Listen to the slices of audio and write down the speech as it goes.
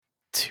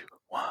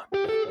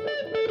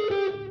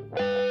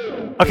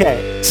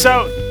Okay,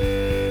 so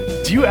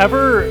do you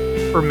ever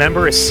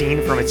remember a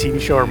scene from a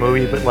TV show or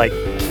movie, but like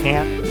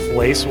can't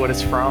place what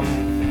it's from?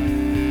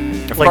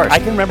 Of Like course. I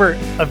can remember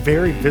a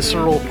very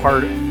visceral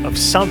part of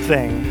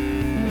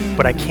something,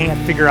 but I can't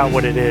figure out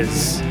what it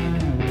is.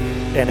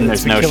 And it's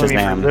there's been no killing me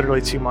for Shazam.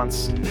 literally 2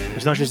 months.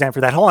 There's no Shazam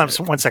for that. Hold on just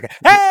 1 second.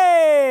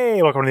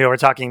 Hey! Welcome to the Over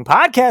Talking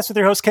Podcast with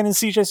your host, Ken and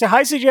CJ. Say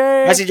hi,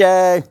 CJ. Hi,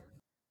 CJ.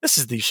 This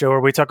is the show where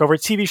we talk over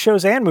TV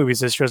shows and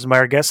movies as chosen by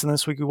our guests. And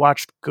this week we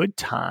watched Good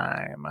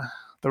Time,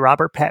 the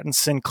Robert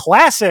Pattinson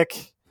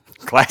classic.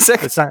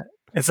 Classic. It's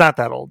not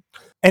that old.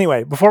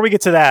 Anyway, before we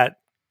get to that,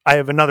 I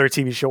have another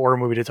TV show or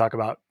movie to talk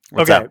about.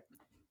 What's okay. up?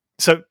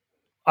 So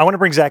I want to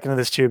bring Zach into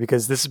this too,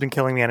 because this has been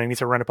killing me and I need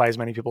to run it by as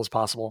many people as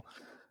possible.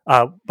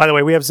 By the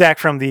way, we have Zach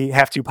from the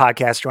Have To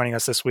podcast joining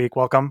us this week.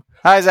 Welcome.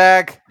 Hi,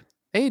 Zach.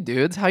 Hey,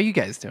 dudes. How you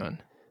guys doing?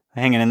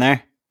 Hanging in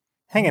there.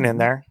 Hanging in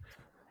there.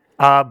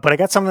 But I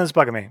got something that's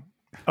bugging me.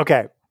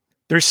 Okay.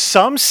 There's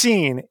some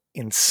scene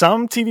in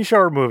some TV show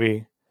or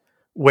movie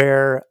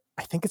where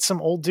I think it's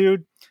some old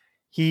dude.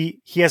 He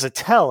has a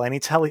tell.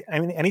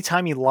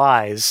 Anytime he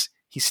lies,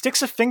 he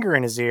sticks a finger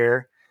in his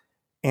ear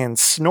and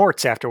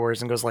snorts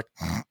afterwards and goes like,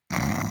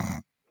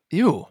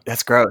 Ew.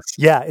 That's gross.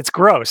 yeah, it's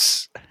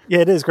gross. Yeah,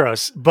 it is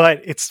gross,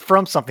 but it's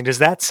from something. Does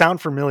that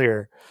sound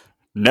familiar?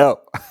 No.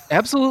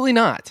 Absolutely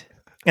not.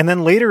 And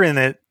then later in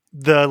it,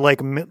 the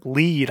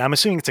lead, I'm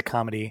assuming it's a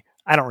comedy.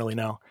 I don't really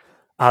know.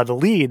 The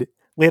lead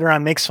later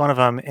on makes fun of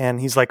him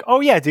and he's like, oh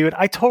yeah, dude,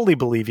 I totally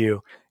believe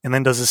you. And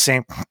then does the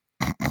same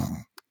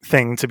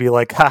thing to be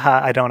like,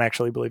 haha, I don't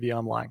actually believe you.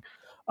 I'm lying.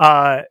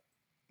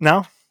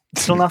 No,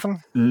 still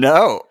nothing.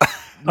 No.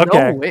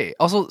 Okay. No way.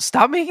 Also,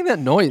 stop making that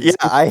noise. Yeah,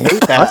 I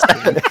hate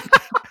that.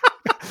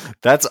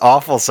 That's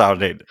awful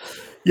sounding.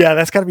 Yeah,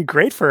 that's got to be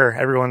great for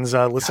everyone's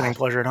listening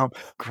pleasure at home.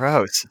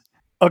 Gross.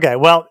 Okay,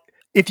 well,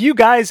 if you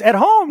guys at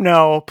home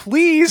know,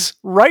 please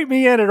write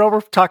me in at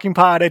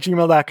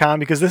overtalkingpod@gmail.com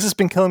because this has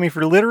been killing me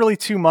for literally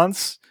 2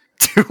 months.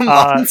 2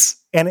 months.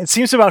 And it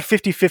seems about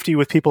 50-50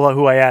 with people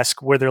who I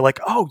ask where they're like,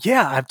 oh,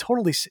 yeah, I've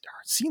totally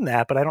seen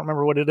that, but I don't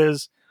remember what it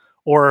is.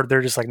 Or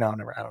they're just like, no,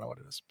 never. I don't know what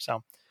it is.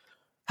 So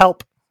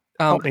help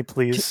me,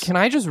 please. Can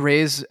I just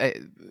raise a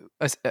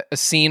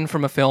scene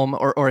from a film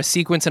or a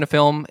sequence in a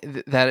film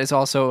that has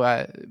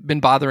also been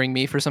bothering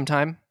me for some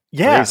time?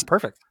 Yeah, Please.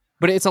 perfect.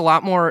 But it's a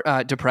lot more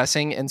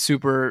depressing and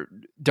super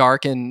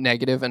dark and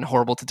negative and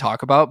horrible to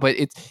talk about. But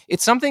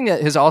it's something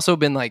that has also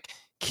been like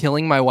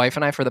killing my wife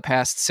and I for the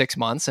past 6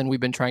 months, and we've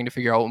been trying to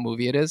figure out what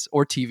movie it is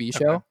or TV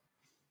show.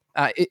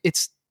 Okay.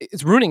 It's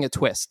ruining a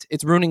twist.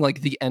 It's ruining like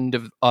the end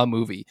of a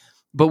movie,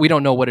 but we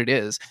don't know what it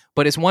is.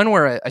 But it's one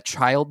where a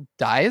child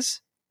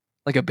dies,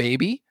 like a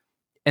baby,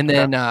 and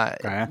then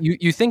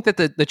you think that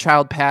the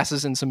child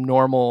passes in some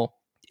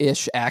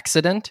normal-ish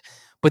accident.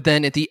 But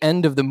then at the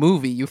end of the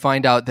movie, you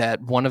find out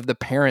that one of the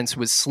parents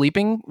was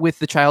sleeping with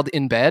the child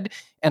in bed.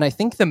 And I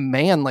think the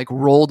man like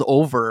rolled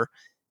over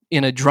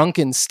in a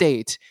drunken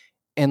state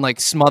and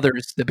like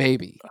smothers the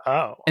baby.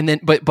 Oh. And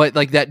then, but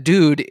like that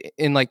dude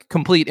in like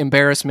complete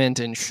embarrassment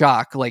and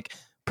shock, like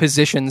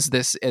positions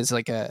this as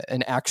like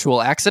an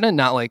actual accident,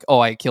 not like,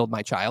 oh, I killed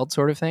my child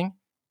sort of thing.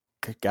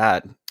 Good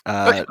God.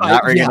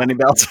 Not ringing any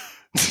bells.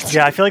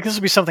 Yeah, I feel like this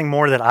would be something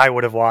more that I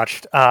would have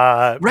watched.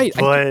 Right.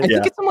 But I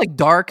think it's some like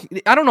dark.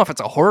 I don't know if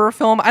it's a horror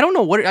film. I don't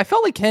know what. I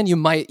felt like, Ken, you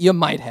might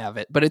have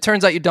it, but it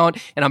turns out you don't.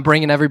 And I'm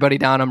bringing everybody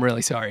down. I'm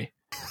really sorry.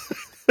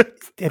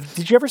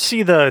 Did you ever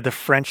see the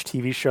French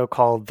TV show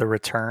called The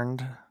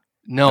Returned?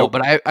 No, Nope.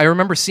 but I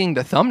remember seeing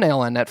the thumbnail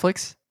on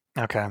Netflix.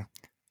 Okay.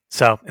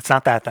 So it's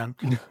not that then.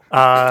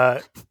 I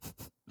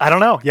don't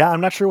know. Yeah,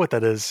 I'm not sure what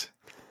that is.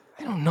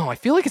 I don't know. I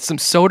feel like it's some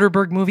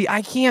Soderbergh movie.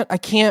 I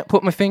can't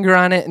put my finger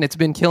on it, and it's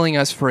been killing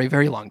us for a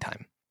very long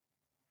time.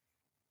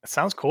 It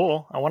sounds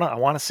cool. I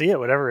want to see it,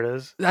 whatever it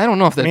is. I don't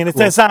know if that's I mean,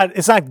 cool.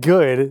 it's not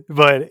good,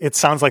 but it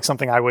sounds like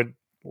something I would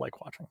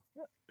like watching.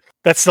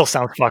 That still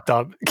sounds fucked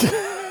up.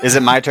 Is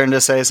it my turn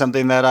to say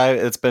something that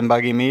it's been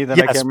bugging me that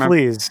I Yes, can't remember?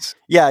 please.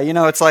 Yeah,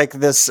 it's like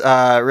this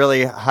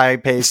really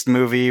high-paced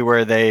movie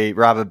where they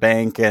rob a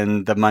bank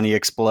and the money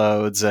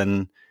explodes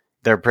and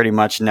they're pretty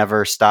much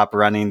never stop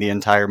running the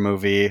entire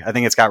movie. I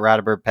think it's got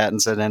Robert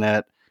Pattinson in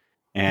it.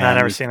 And I've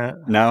never seen it.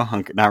 No?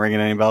 Not ringing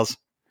any bells?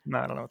 No,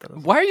 I don't know what that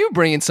is. Why are you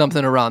bringing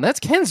something around? That's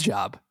Ken's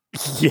job.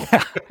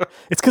 Yeah.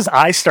 It's because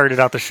I started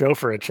out the show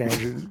for a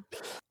change.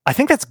 I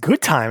think that's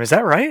Good Time. Is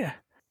that right?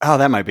 Oh,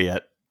 that might be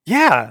it.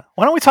 Yeah.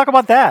 Why don't we talk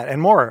about that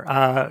and more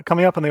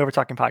coming up on the Over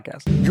Talking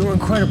podcast? You're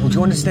incredible. Do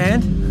you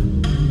understand?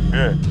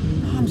 Yeah.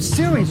 I'm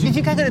serious. You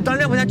think I could have done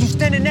that without you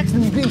standing next to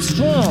me being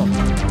strong?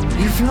 Are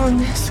you feeling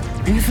this?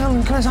 Are you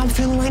feeling good as I'm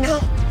feeling right now?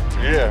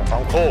 Yeah,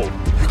 I'm cold.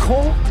 You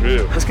cold?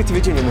 Yeah. Let's get to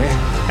Virginia,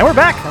 man. And we're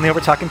back on the Over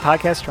Talking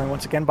podcast, joined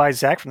once again by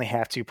Zach from the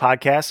Have To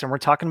podcast, and we're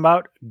talking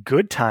about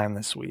Good Time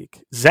this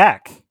week.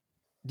 Zach.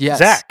 Yes.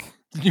 Zach.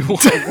 You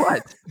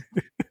what?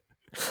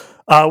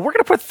 We're going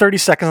to put 30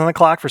 seconds on the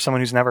clock for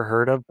someone who's never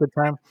heard of Good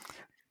Time.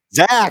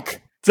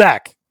 Zach!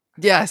 Zach.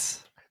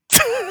 Yes.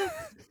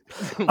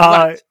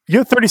 You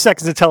have 30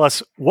 seconds to tell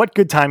us what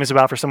Good Time is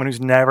about for someone who's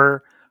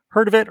never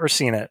heard of it or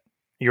seen it.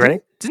 You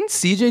ready? Didn't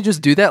CJ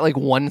just do that like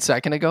 1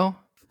 second ago?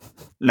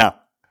 No,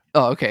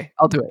 Oh, okay.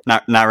 I'll do it.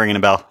 not ringing a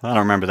bell. I don't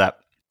remember that.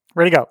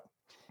 Ready to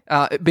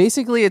go.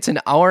 Basically, it's an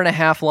hour and a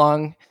half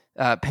long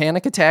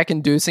panic attack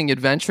inducing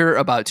adventure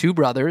about two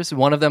brothers,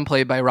 one of them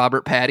played by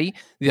Robert Patty,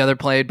 the other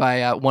played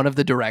by one of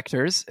the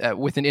directors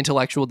with an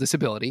intellectual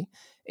disability.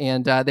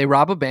 And they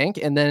rob a bank,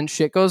 and then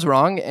shit goes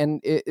wrong,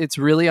 and it's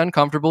really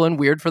uncomfortable and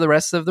weird for the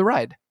rest of the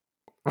ride.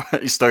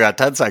 You still got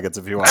 10 seconds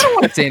if you want. I don't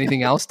want to say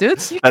anything else,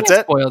 dudes. You That's can't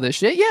it? spoil this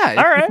shit. Yeah,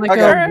 All right, it's like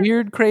okay, a all right.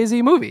 weird,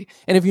 crazy movie.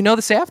 And if you know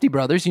the Safdie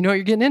brothers, you know what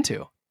you're getting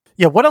into.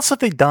 Yeah, what else have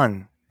they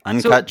done?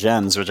 Uncut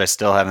Gems, which I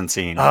still haven't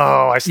seen.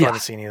 Oh, I still Yeah.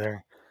 haven't seen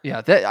either.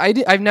 Yeah,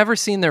 I've never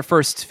seen their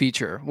first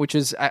feature, which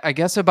is I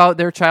guess about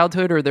their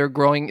childhood or their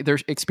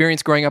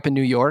experience growing up in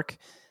New York.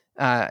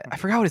 I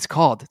forgot what it's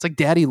called. It's like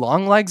Daddy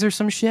Longlegs or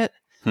some shit.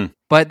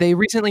 But they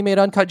recently made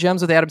Uncut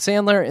Gems with Adam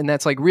Sandler, and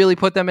that's like really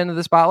put them into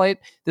the spotlight.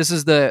 This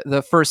is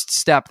the first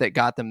step that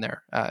got them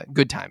there.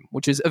 Good Time,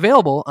 which is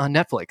available on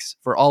Netflix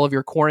for all of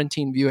your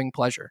quarantine viewing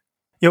pleasure.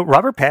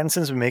 Robert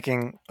Pattinson's been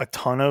making a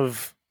ton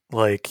of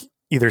like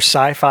either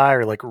sci-fi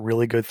or like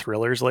really good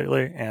thrillers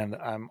lately, and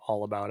I'm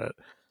all about it.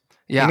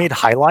 Yeah, He made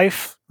High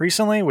Life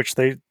recently, which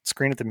they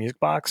screened at the Music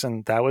Box,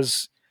 and that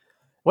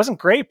wasn't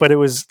great, but it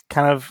was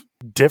kind of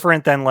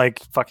different than like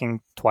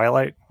fucking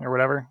Twilight or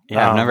whatever.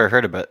 Yeah, I've never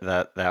heard about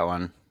that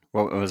one.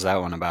 What was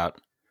that one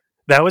about?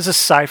 That was a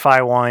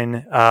sci-fi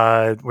one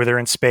where they're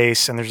in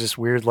space and there's this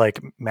weird like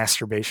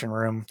masturbation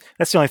room.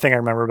 That's the only thing I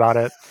remember about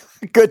it.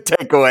 Good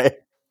takeaway.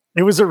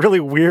 It was a really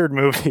weird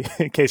movie,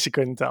 in case you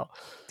couldn't tell.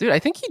 dude, I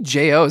think he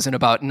JOs in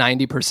about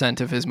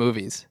 90% of his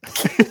movies.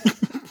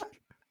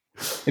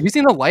 Have you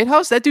seen The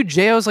Lighthouse? That dude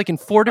JOs like in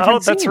 4 different Oh,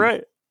 that's scenes.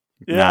 right.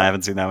 Yeah, Yeah. I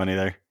haven't seen that one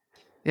either.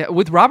 Yeah,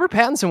 with Robert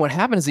Pattinson, what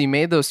happened is he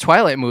made those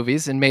Twilight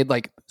movies and made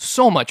like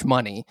so much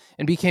money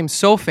and became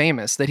so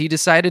famous that he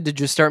decided to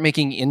just start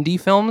making indie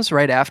films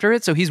right after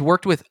it. So he's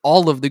worked with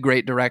all of the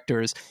great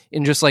directors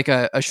in just like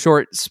a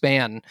short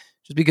span,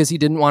 just because he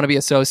didn't want to be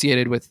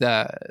associated with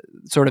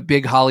sort of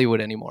big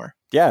Hollywood anymore.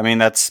 Yeah, I mean,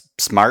 that's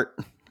smart.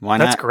 Why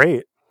That's not?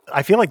 great.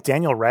 I feel like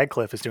Daniel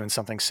Radcliffe is doing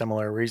something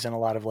similar where he's in a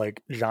lot of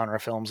like genre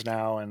films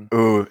now. And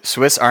Ooh,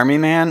 Swiss Army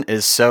Man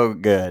is so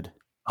good.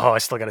 I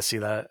still got to see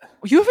that.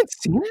 You haven't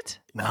seen it?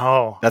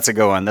 No. That's a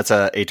good one. That's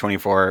a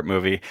A24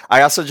 movie.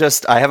 I also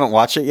I haven't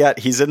watched it yet.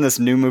 He's in this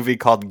new movie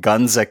called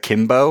Guns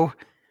Akimbo.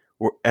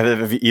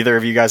 Have either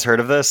of you guys heard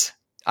of this?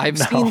 I've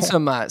seen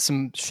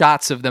some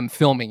shots of them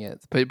filming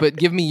it, but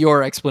give me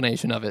your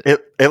explanation of it.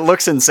 It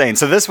looks insane.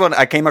 So this one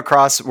I came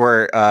across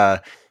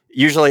where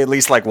usually at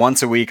least like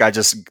once a week I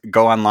just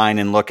go online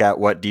and look at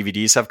what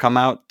DVDs have come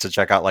out to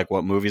check out like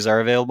what movies are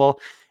available.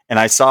 And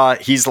I saw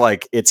he's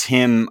like, it's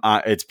him.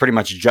 It's pretty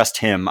much just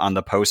him on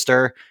the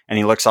poster. And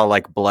he looks all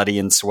like bloody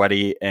and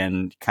sweaty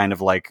and kind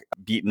of like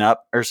beaten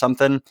up or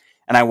something.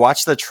 And I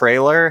watched the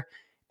trailer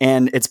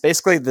and it's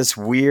basically this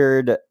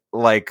weird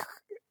like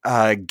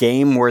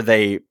game where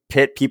they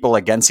pit people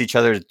against each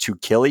other to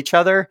kill each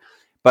other.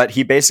 But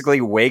he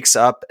basically wakes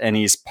up and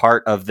he's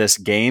part of this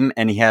game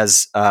and he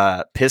has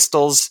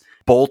pistols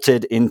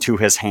bolted into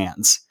his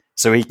hands.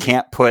 So he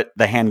can't put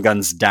the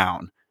handguns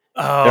down.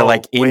 Oh, They're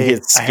like in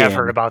his I have skin.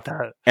 heard about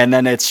that. And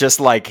then it's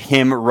just like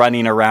him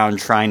running around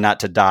trying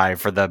not to die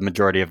for the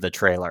majority of the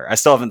trailer. I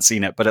still haven't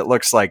seen it, but it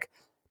looks like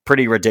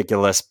pretty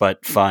ridiculous,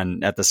 but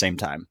fun at the same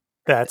time.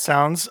 That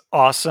sounds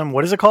awesome.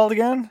 What is it called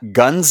again?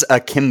 Guns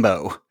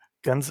Akimbo.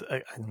 Guns.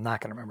 I'm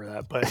not going to remember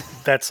that, but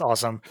that's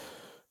awesome.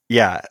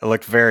 Yeah, it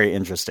looked very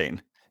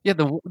interesting. Yeah,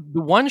 the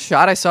one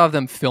shot I saw of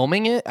them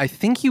filming it, I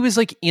think he was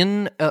like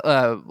in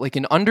like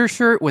an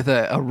undershirt with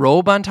a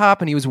robe on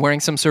top, and he was wearing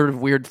some sort of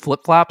weird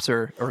flip flops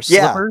or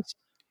slippers.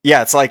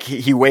 Yeah, it's like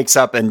he wakes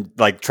up and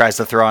like tries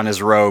to throw on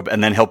his robe,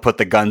 and then he'll put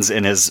the guns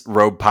in his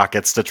robe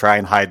pockets to try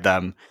and hide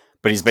them.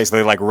 But he's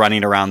basically like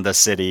running around the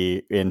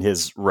city in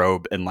his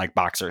robe and like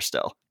boxer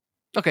still.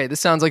 Okay, this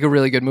sounds like a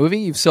really good movie.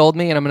 You've sold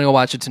me, and I'm going to go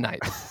watch it tonight.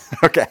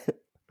 Okay.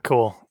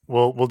 Cool.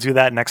 We'll do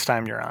that next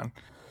time you're on.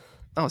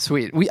 Oh,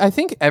 sweet. I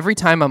think every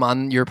time I'm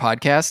on your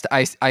podcast,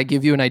 I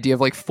give you an idea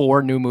of like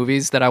 4 new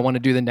movies that I want to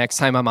do the next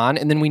time I'm on,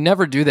 and then we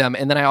never do them,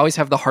 and then I always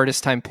have the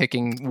hardest time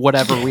picking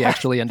whatever we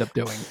actually end up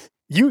doing.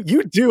 You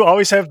do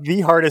always have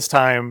the hardest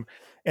time,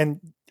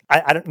 and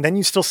I don't. Then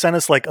you still send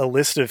us like a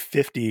list of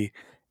 50,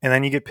 and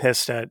then you get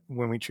pissed at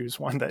when we choose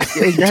one that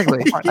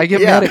Exactly. I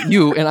get mad at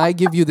you, and I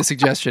give you the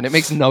suggestion. It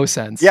makes no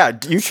sense. Yeah,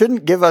 you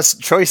shouldn't give us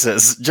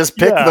choices. Just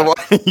pick the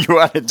one you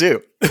want to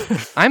do.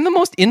 I'm the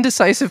most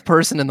indecisive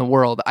person in the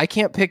world. I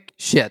can't pick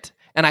shit.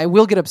 And I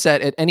will get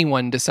upset at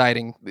anyone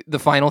deciding the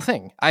final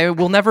thing. I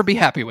will never be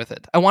happy with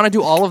it. I want to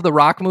do all of the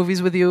Rock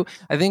movies with you.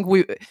 I think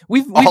we've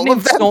All named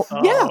of them?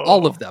 yeah,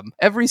 all of them.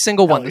 Every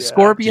single one. Hell The yeah.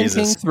 Scorpion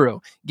Jesus. King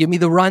through. Give me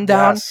the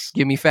rundown. Yes.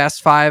 Give me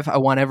Fast Five. I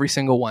want every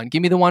single one.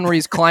 Give me the one where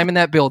he's climbing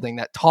that building,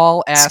 that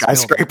tall ass building.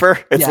 Skyscraper?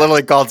 It's Yeah.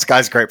 literally called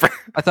Skyscraper.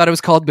 I thought it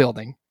was called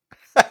Building.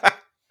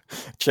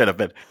 Should have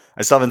been.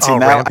 I still haven't seen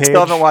that. Rampage? I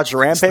still haven't watched Still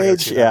gotta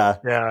Rampage. see Yeah.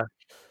 that. Yeah.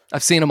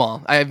 I've seen them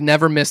all. I have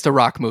never missed a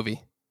Rock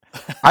movie.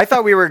 I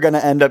thought we were going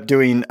to end up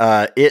doing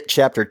It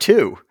Chapter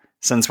 2,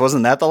 since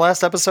wasn't that the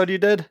last episode you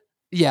did?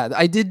 Yeah,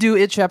 I did do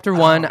It Chapter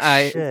 1.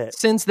 I shit.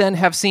 since then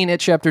have seen It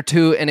Chapter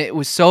 2, and it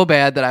was so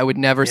bad that I would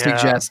never Yeah.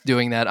 suggest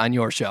doing that on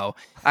your show.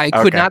 I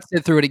could Okay. not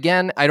sit through it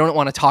again. I don't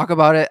want to talk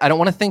about it. I don't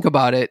want to think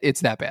about it.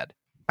 It's that bad.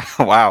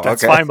 Wow.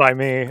 That's okay. fine by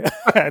me.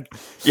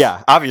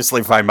 Yeah,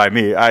 obviously fine by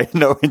me. I have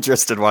no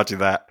interest in watching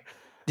that.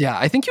 Yeah,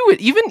 I think you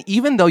would,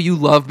 even though you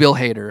love Bill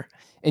Hader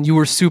and you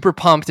were super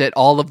pumped at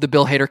all of the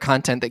Bill Hader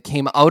content that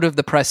came out of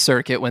the press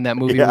circuit when that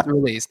movie Yeah. was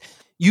released,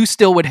 you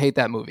still would hate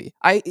that movie.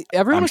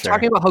 Everyone I'm was sure.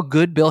 talking about how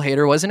good Bill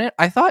Hader was in it.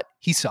 I thought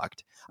he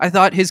sucked. I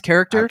thought his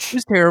character Ouch.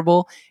 was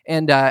terrible,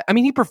 and I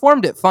mean, he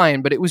performed it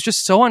fine, but it was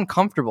just so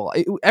uncomfortable.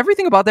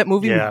 Everything about that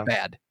movie Yeah. was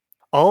bad.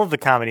 All of the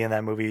comedy in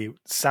that movie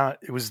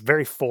it was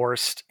very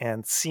forced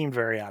and seemed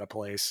very out of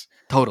place.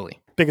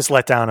 Totally. Biggest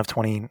letdown of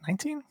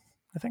 2019,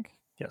 I think.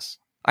 Yes.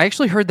 I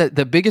actually heard that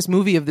the biggest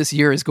movie of this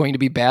year is going to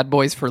be Bad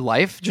Boys for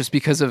Life, just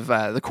because of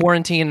the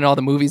quarantine and all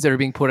the movies that are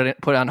being put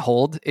on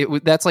hold.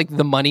 That's like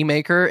the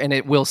moneymaker, and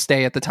it will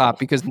stay at the top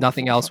because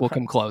nothing else will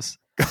come close.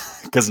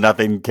 Because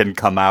nothing can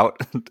come out.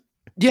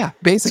 Yeah, So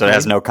basically. it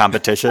has no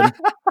competition.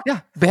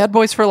 Yeah, Bad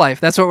Boys for Life.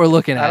 That's what we're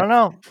looking I at. don't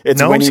know. It's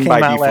Gnomes winning came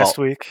by out default. last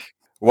week.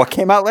 What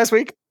came out last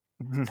week?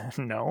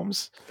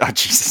 Gnomes? Oh,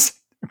 Jesus.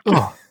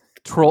 Ugh.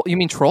 You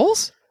mean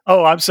Trolls?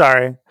 Oh, I'm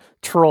sorry.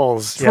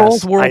 Trolls.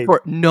 Trolls yes. World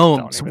Tour. don't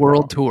Gnomes even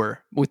World know.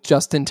 Tour with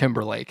Justin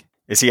Timberlake.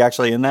 Is he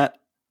actually in that?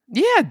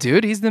 Yeah,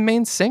 dude, he's the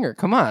main singer.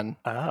 Come on.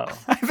 Oh.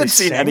 I haven't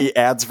seen any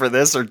ads for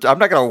this, or I'm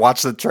not going to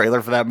watch the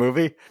trailer for that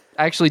movie.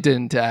 I actually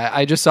didn't.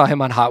 I just saw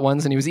him on Hot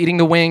Ones, and he was eating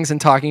the wings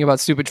and talking about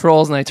stupid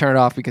trolls, and I turned it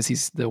off because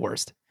he's the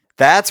worst.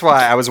 That's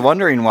why I was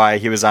wondering why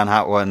he was on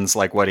Hot Ones,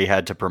 like what he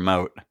had to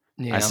promote.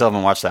 Yeah. I still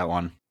haven't watched that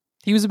one.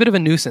 He was a bit of a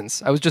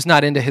nuisance. I was just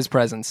not into his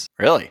presence.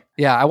 Really?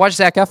 Yeah, I watched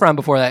Zac Efron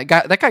before that.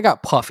 That guy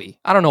got puffy.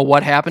 I don't know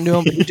what happened to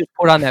him, but he just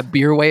put on that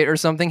beer weight or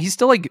something. He's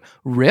still like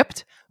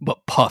ripped, but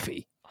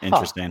puffy.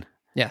 Interesting.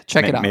 Yeah,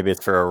 check it out. Maybe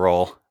it's for a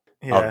role.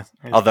 Yeah.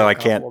 Although I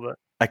It's can't- a little bit.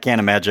 I can't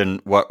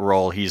imagine what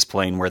role he's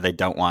playing where they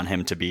don't want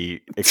him to be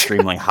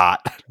extremely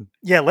hot.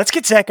 Yeah, let's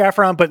get Zac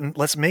Efron, but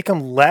let's make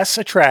him less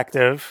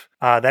attractive.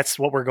 That's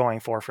what we're going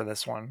for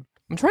this one.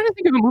 I'm trying to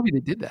think of a movie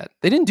that did that.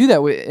 They didn't do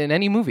that in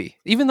any movie.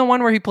 Even the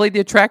one where he played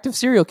the attractive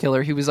serial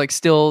killer, he was like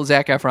still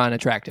Zac Efron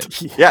attractive.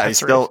 Yeah, he's that's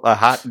still a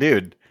hot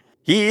dude.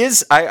 He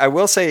is, I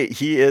will say,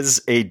 he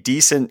is a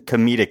decent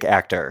comedic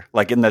actor.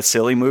 Like in the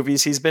silly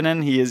movies he's been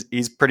in,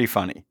 he's pretty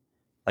funny.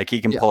 Like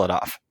he can Yeah. pull it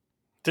off.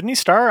 Didn't he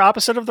star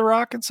opposite of The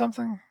Rock in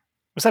something?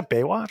 Was that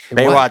Baywatch?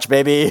 Baywatch,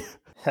 baby.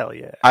 Hell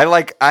yeah. I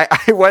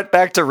went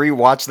back to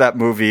rewatch that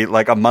movie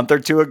like a month or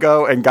two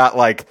ago and got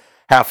like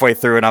halfway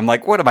through and I'm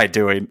like, what am I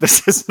doing?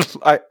 This is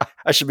I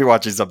should be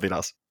watching something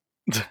else.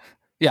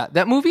 Yeah,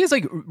 that movie is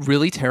like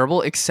really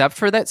terrible, except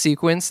for that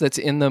sequence that's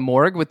in the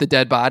morgue with the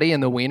dead body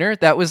and the wiener.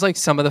 That was like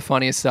some of the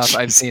funniest stuff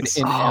I've seen Jesus.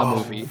 in a Oh.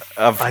 movie.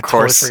 Of I totally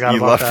course, forgot you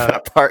about love that.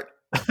 that part.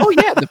 Oh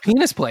yeah, the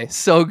penis play,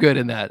 so good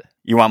in that.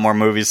 You want more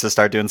movies to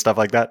start doing stuff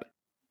like that?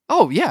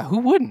 Oh yeah, who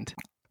wouldn't?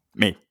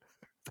 Me.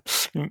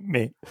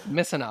 Me.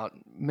 Missing out.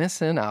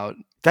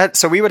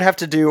 So we would have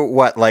to do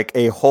what, like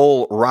a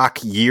whole Rock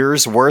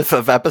year's worth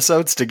of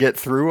episodes to get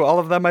through all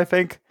of them, I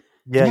think.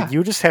 Yeah, Yeah.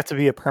 you just have to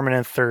be a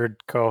permanent third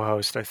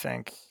co-host, I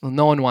think. Well,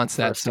 no one wants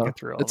For that, us to so get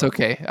through all it's of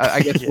okay.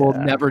 I guess we'll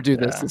Yeah, never do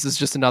this. yeah. This is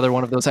just another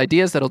one of those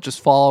ideas that'll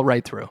just fall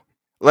right through.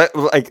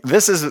 Like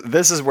this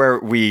is where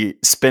we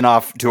spin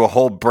off to a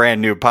whole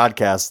brand new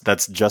podcast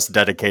that's just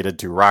dedicated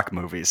to Rock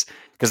movies,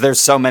 because there's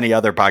so many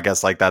other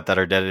podcasts like that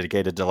are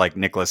dedicated to like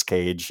Nicolas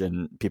Cage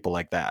and people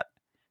like that.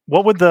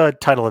 What would the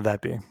title of that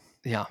be?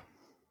 Yeah,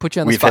 put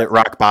you on the We've spot. hit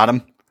rock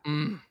bottom.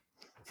 Mm.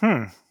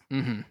 Hmm.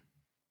 hmm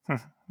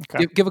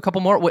Okay. Give a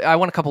couple more. I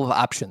want a couple of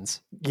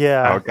options.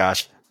 Yeah. Oh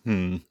gosh.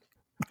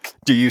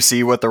 Do you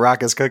see what The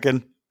Rock is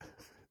cooking?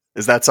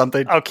 Is that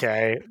something?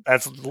 Okay.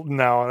 That's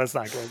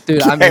not good.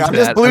 Dude, I'm Hey, into I'm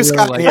just that. blue I really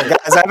sky like here, it.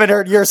 guys. I haven't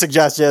heard your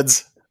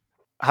suggestions.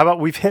 How about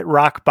we've hit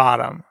rock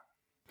bottom?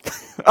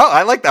 Oh,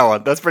 I like that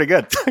one. That's pretty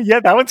good.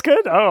 Yeah, that one's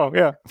good. Oh,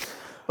 yeah.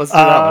 Let's do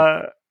that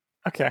one.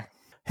 Okay.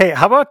 Hey,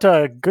 how about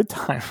Good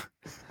Time?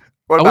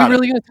 What Are about we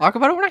really going to talk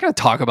about it? We're not going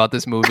to talk about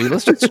this movie.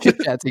 Let's just chit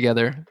chat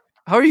together.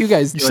 How are you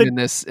guys doing said- in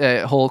this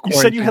whole You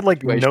said you quarantine had like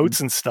situation? notes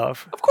and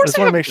stuff. Of course, I just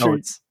I want have to make sure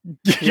notes.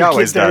 you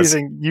always get does.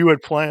 everything you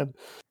had planned.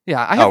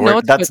 Yeah, I it? have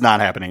notes. That's but, not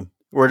happening.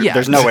 Yeah.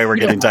 There's no way we're We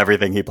getting don't- to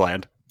everything he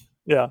planned.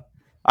 Yeah.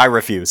 I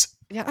refuse.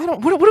 yeah, I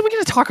don't. What are we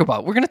going to talk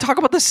about? We're going to talk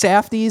about the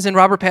Safdies and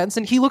Robert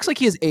Pattinson. He looks like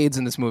he has AIDS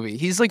in this movie.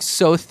 He's like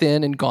so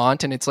thin and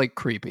gaunt, and it's like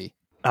creepy.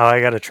 Oh, I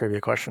got a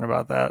trivia question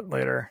about that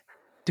later.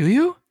 Do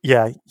you?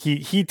 Yeah,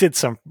 he did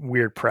some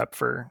weird prep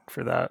for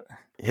that.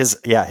 His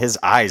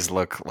eyes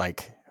look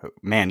like,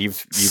 man,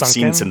 you've seen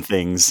Sunken? some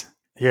things.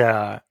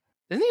 Yeah.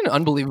 Isn't he an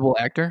unbelievable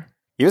actor?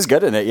 He was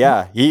good in it.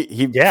 Yeah.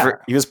 He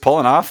was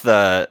pulling off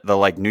the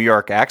like New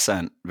York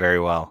accent very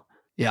well.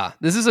 Yeah,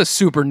 this is a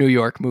super New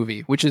York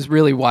movie, which is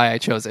really why I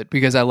chose it,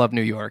 because I love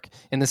New York.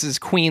 And this is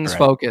Queens Right.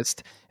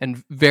 focused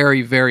and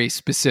very, very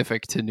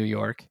specific to New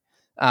York.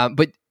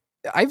 But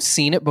I've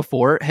seen it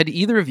before. Had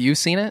either of you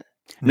seen it?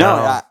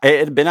 No, it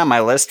had been on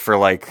my list for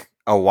like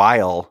a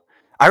while.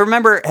 I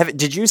remember.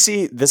 Did you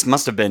see? This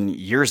must have been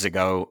years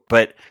ago,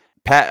 but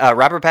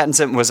Robert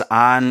Pattinson was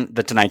on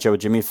the Tonight Show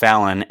with Jimmy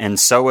Fallon, and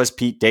so was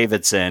Pete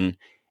Davidson.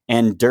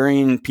 And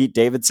during Pete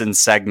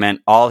Davidson's segment,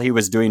 all he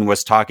was doing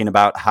was talking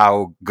about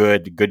how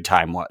good Good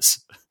Time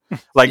was.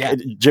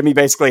 Jimmy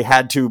basically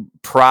had to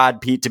prod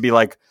Pete to be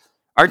like,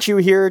 aren't you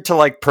here to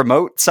like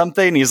promote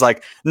something? He's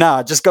like,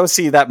 nah, just go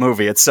see that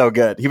movie. It's so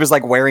good. He was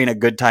like wearing a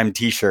Good Time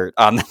t-shirt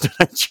on the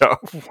Tonight Show.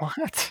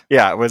 What?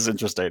 Yeah, it was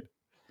interesting.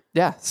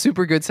 Yeah,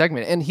 super good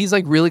segment. And he's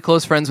like really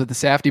close friends with the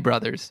Safdie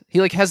brothers.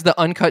 He like has the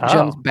Uncut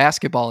Gems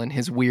basketball in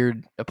his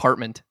weird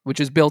apartment,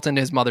 which is built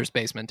into his mother's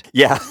basement.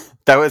 Yeah,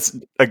 that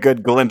was a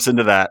good glimpse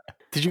into that.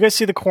 Did you guys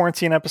see the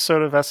quarantine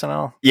episode of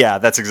SNL? Yeah,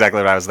 that's exactly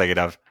what I was thinking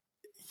of.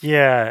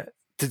 Yeah.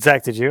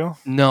 Zach, did you?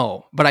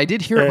 No, but I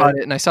did hear about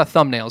it and I saw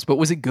thumbnails, but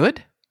was it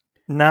good?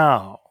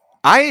 No.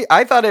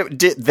 I thought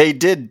they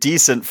did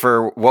decent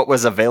for what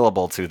was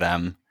available to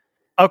them.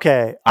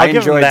 Okay. I I'll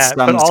give them enjoyed that,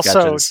 some but also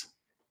sketches.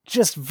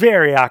 just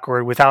very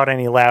awkward without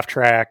any laugh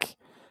track,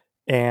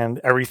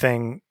 and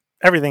everything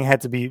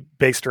had to be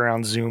based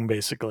around Zoom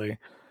basically.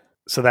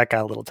 So that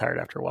got a little tired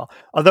after a while.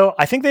 Although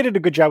I think they did a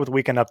good job with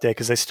Weekend Update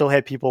because they still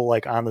had people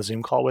like on the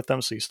Zoom call with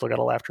them, so you still got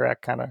a laugh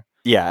track kind of.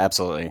 Yeah,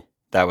 absolutely.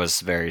 That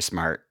was very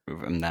smart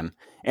from them.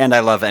 And I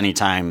love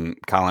anytime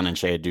Colin and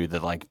Shay do the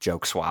like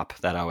joke swap.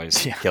 That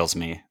always kills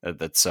me.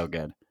 That's so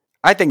good.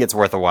 I think it's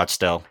worth a watch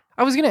still.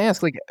 I was going to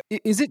ask, like,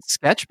 is it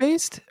sketch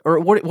based or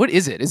what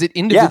is it? Is it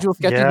individual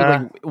sketches with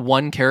like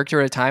one character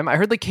at a time? I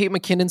heard like Kate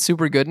McKinnon's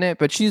super good in it,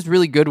 but she's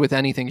really good with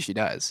anything she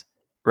does.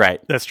 Right.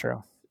 That's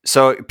true.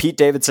 So Pete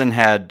Davidson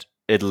had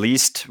at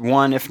least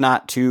one, if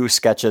not two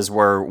sketches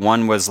where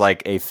one was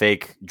like a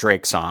fake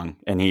Drake song.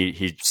 And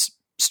he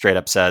straight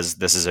up says,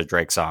 this is a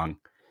Drake song.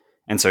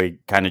 And so he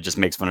kind of just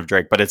makes fun of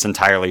Drake, but it's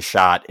entirely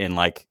shot in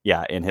like,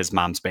 in his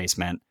mom's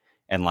basement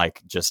and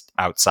like just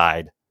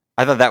outside.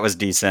 I thought that was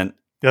decent.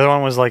 The other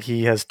one was like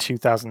he has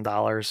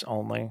 $2,000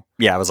 only.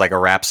 Yeah, it was like a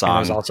rap song. And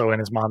it was also in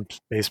his mom's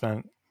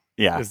basement.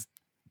 Yeah.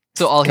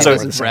 So all he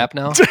does is rap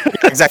now?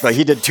 Exactly.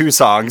 He did two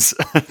songs,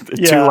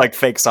 two like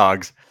fake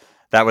songs.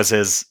 That was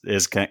his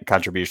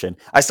contribution.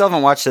 I still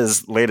haven't watched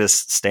his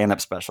latest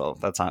stand-up special.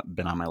 That's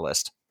been on my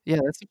list. Yeah,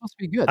 that's supposed to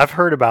be good. I've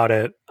heard about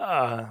it.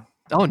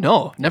 Oh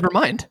no, never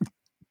mind.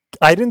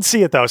 I didn't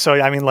see it though, so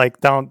I mean,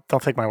 like, don't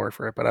take my word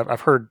for it. But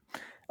I've heard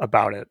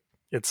about it.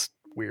 It's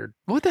weird.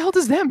 What the hell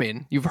does that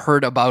mean? You've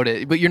heard about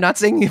it, but you're not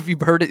saying if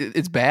you've heard it,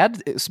 it's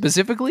bad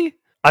specifically.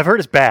 I've heard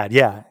it's bad.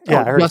 Yeah,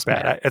 I heard it's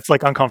bad. It's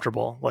like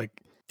uncomfortable. Like,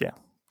 yeah.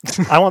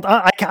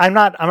 I'm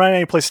not in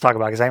any place to talk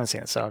about it because I haven't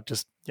seen it. So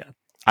just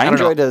I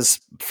enjoyed his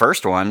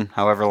first one,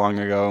 however long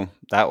ago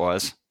that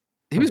was.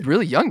 He was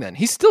really young then.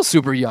 He's still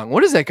super young.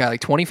 What is that guy?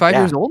 Like 25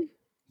 years old?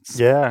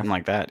 Yeah. Something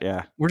like that,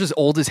 yeah. We're just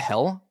old as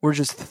hell. We're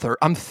just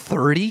I'm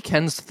 30.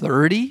 Ken's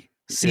 30.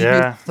 Steve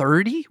is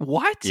 30.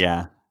 What?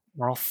 Yeah.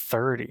 We're all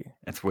 30.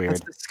 It's weird.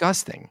 That's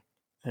disgusting.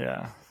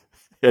 Yeah.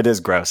 It is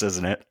gross,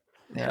 isn't it?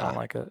 Yeah. I don't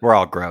like it. We're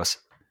all gross.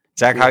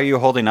 Zach, how are you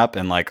holding up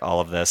in like all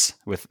of this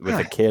with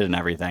a kid and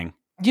everything?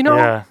 You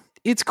know,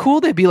 it's cool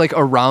to be like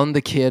around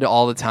the kid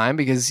all the time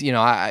because, you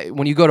know,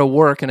 when you go to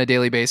work on a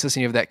daily basis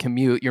and you have that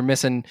commute, you're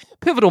missing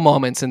pivotal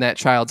moments in that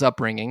child's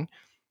upbringing.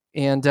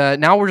 And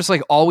now we're just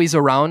like always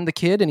around the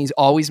kid and he's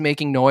always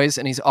making noise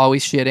and he's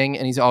always shitting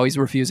and he's always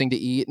refusing to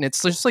eat. And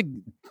it's just like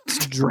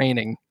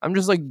draining. I'm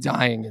just like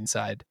dying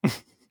inside.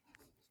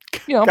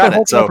 You know, but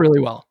holds up really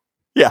well.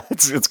 Yeah,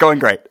 it's going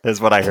great is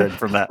what I heard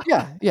from that.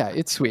 Yeah,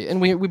 it's sweet.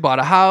 And we bought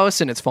a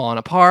house and it's falling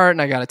apart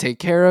and I got to take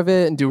care of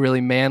it and do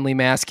really manly,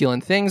 masculine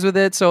things with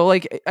it. So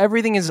like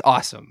everything is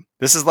awesome.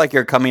 This is like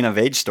your coming of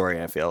age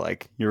story, I feel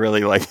like. You're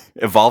really like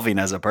evolving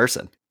as a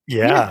person.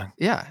 Yeah.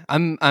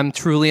 I'm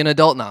truly an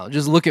adult now.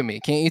 Just look at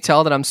me. Can't you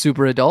tell that I'm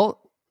super adult?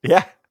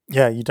 Yeah.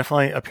 Yeah, you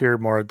definitely appear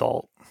more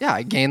adult. Yeah,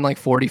 I gained like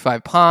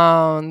 45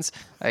 pounds.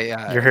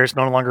 Your hair's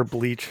no longer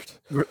bleached.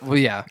 Well,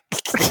 yeah.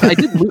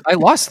 I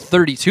lost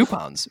 32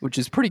 pounds, which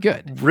is pretty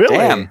good. Really?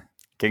 Damn.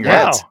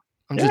 Congrats. Wow.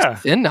 I'm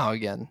just thin now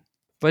again.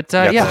 But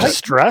Is it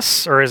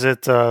stress or is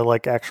it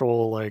like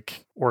actual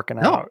like working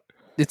out?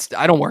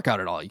 I don't work out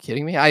at all. Are you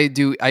kidding me? I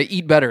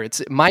eat better.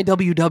 It's my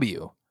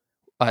WW.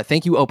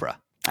 Thank you, Oprah.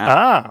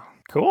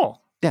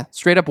 Cool. Yeah,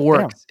 straight up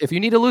works. If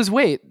you need to lose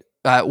weight,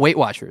 Weight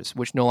Watchers,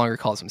 which no longer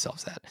calls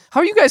themselves that.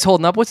 How are you guys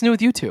holding up? What's new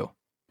with you two?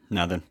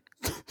 Nothing.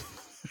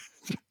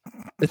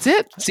 That's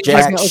it?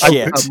 Jack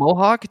shit. A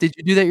mohawk? Did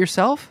you do that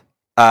yourself?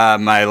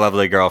 My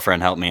lovely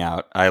girlfriend helped me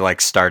out. I like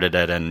started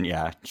it and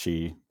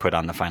she put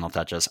on the final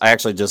touches. I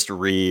actually just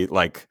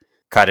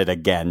cut it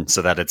again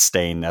so that it's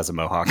staying as a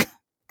mohawk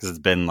because it's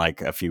been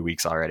like a few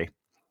weeks already.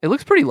 It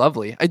looks pretty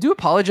lovely. I do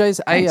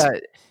apologize.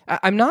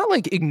 I'm not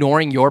like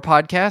ignoring your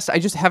podcast. I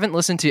just haven't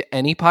listened to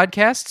any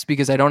podcasts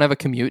because I don't have a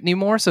commute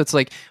anymore. So it's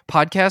like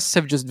podcasts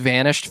have just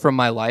vanished from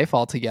my life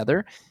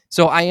altogether.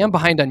 So I am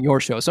behind on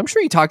your show. So I'm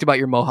sure you talked about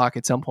your mohawk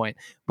at some point,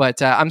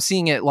 but I'm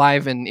seeing it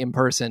live and in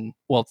person,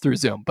 well, through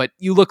Zoom. But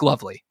you look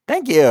lovely.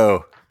 Thank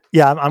you.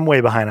 Yeah, I'm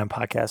way behind on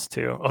podcasts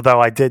too. Although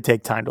I did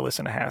take time to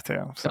listen to half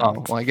to. So.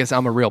 Oh, well, I guess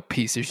I'm a real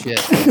piece of shit.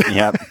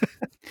 Yep.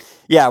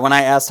 Yeah, when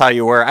I asked how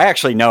you were, I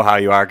actually know how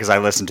you are because I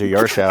listened to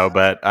your show,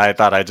 but I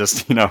thought I'd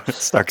just,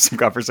 start some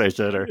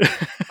conversation. Or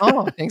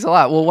Oh, thanks a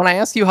lot. Well, when I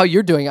ask you how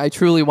you're doing, I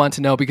truly want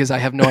to know because I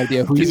have no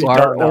idea who Because you you are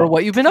don't know. or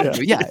what you've been up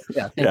to. Yeah.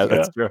 Thank yeah, you.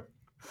 that's true.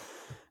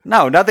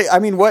 No, nothing. I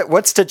mean,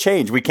 what's to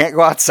change? We can't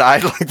go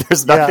outside. Like,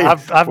 there's nothing. Yeah,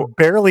 I've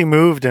barely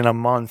moved in a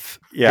month.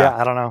 Yeah.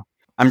 I don't know.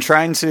 I'm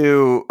trying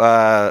to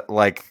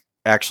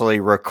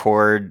actually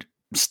record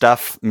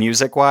stuff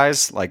music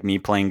wise, like me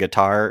playing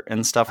guitar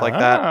and stuff like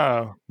that.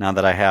 Oh. Now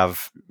that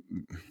I've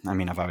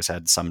always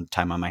had some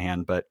time on my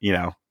hand, but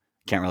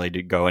can't really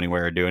go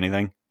anywhere or do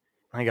anything.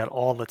 I got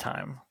all the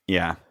time.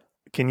 Yeah.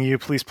 Can you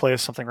please play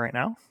us something right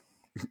now?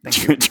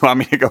 Do you want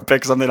me to go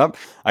pick something up?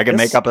 I can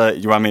make up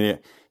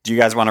do you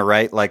guys want to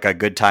write like a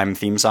good time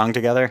theme song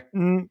together?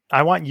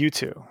 I want you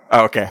to.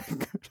 Oh, okay.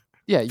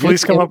 Yeah.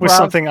 Please come up with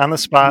something on the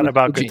spot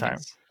about good time.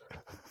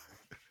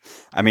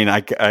 I mean,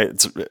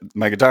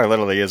 my guitar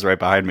literally is right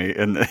behind me,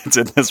 and it's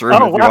in this room.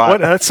 Oh, wow,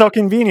 that's so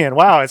convenient!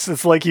 Wow,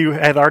 it's like you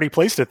had already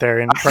placed it there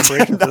in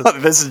preparation. No,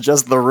 this is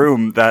just the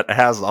room that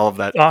has all of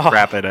that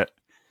crap in it.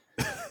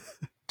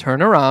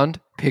 Turn around,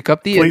 pick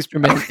up the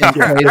instrument,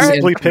 and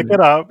please pick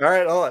it up. All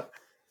right, hold on.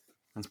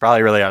 It's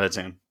probably really out of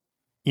tune.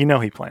 You know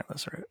he planned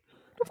this, right?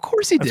 Of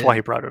course he did. That's why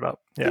he brought it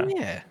up. Yeah.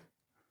 Yeah.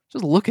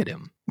 Just look at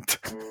him.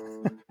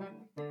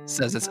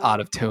 Says it's out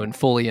of tune,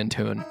 fully in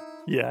tune.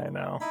 Yeah, I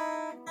know.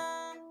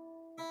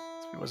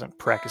 He wasn't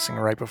practicing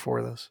right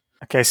before this.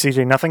 Okay,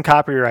 CJ, nothing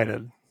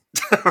copyrighted.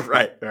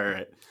 Right. All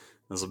right.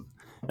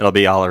 It'll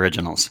be all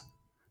originals.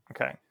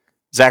 Okay.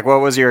 Zach, what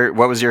was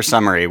your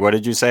summary? What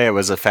did you say? It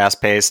was a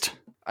fast-paced.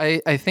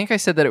 I think I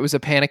said that it was a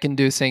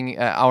panic-inducing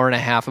hour and a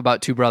half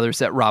about two brothers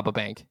that rob a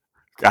bank.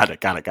 Got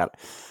it.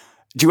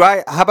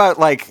 How about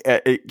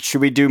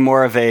should we do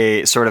more of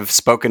a sort of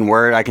spoken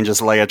word? I can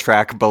just lay a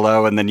track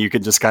below and then you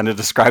can just kind of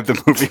describe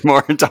the movie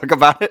more and talk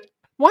about it.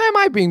 Why am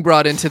I being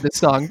brought into this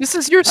song? This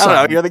is your song. I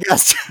don't know, you're the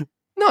guest.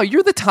 No,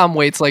 you're the Tom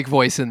Waits like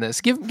voice in this.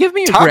 Give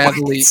me a Tom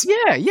gravelly. Waits.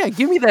 Yeah,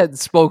 give me that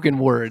spoken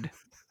word.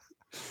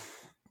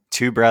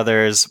 Two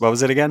brothers. What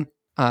was it again?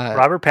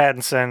 Robert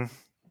Pattinson,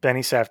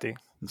 Benny Safdie.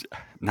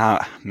 No,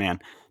 man.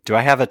 Do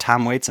I have a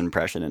Tom Waits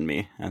impression in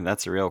me? And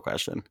that's a real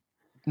question.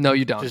 No,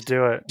 you don't. Just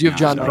do it. Do you have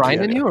John No, Bryan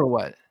I in you or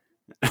what?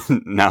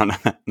 No,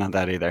 not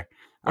that either.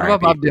 What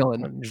about Bob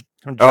Dylan?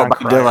 Bob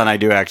Dylan, I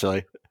do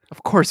actually.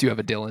 Of course you have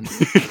a Dylan.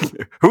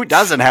 Who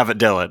doesn't have a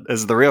Dylan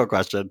is the real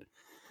question.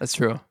 That's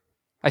true.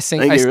 I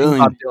sing Thank you, really.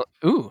 Bob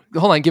Dylan. Ooh,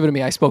 hold on, give it to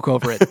me. I spoke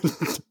over it.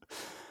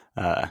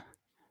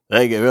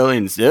 Thank you,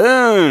 Rolling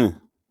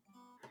Stone.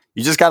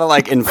 You just gotta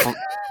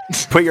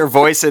put your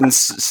voice in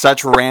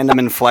such random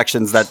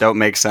inflections that don't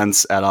make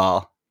sense at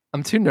all.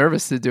 I'm too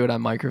nervous to do it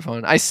on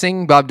microphone. I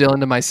sing Bob Dylan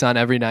to my son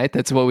every night.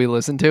 That's what we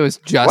listen to. Is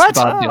just What?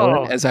 Bob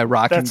Dylan as I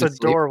rock him to That's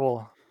sleep.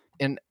 adorable.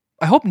 And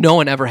I hope no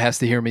one ever has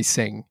to hear me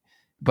sing.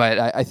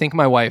 But I think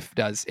my wife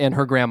does, and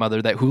her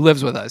grandmother who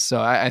lives with us.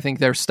 So I think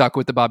they're stuck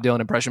with the Bob Dylan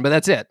impression. But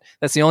that's it.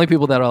 That's the only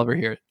people that I'll ever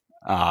hear.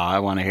 I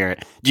want to hear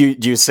it. Do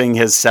you sing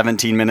his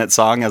 17-minute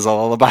song as a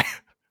lullaby?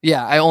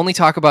 Yeah, I only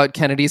talk about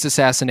Kennedy's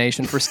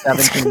assassination for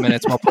 17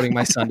 minutes while putting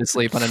my son to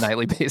sleep on a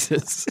nightly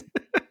basis.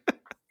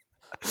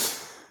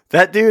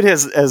 That dude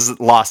has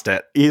lost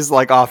it. He's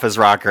off his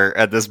rocker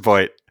at this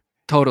point.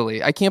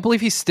 Totally. I can't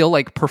believe he's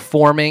still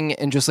performing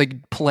and just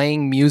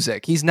playing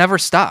music. He's never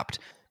stopped.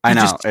 I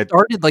know. Just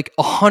started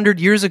 100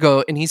 years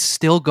ago and he's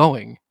still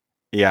going.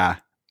 Yeah.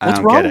 What's I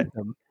don't wrong get it. with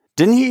him?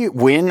 Didn't he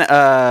win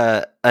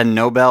a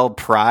Nobel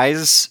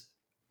Prize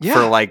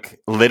for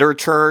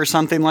literature or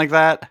something like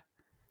that?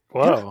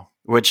 Whoa.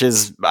 Which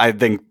is, I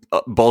think,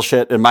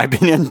 bullshit in my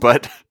opinion,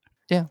 but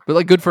Yeah,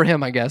 but good for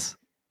him, I guess.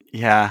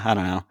 yeah, I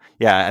don't know.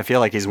 Yeah, I feel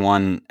like he's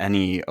won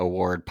any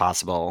award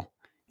possible.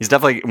 He's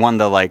definitely won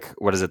the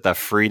what is it, the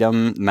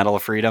Freedom Medal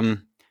of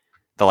Freedom,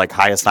 the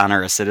highest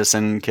honor a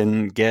citizen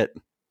can get.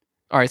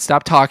 All right,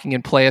 stop talking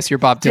and play us your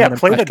Bob Dylan. Yeah,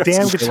 play the impression.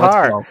 damn Let's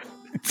guitar. go.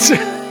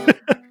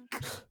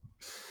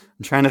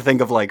 I'm trying to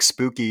think of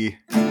spooky.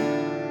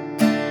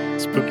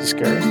 Spooky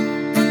scary.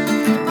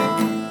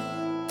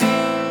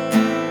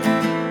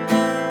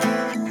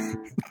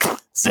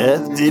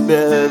 Safety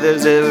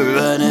brothers are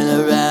running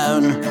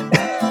around.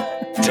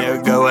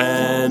 They're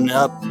going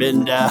up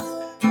and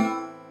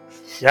down.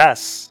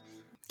 Yes.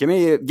 Give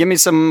me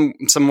some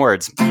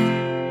words.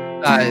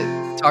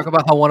 Talk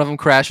about how one of them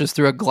crashes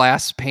through a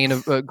glass pane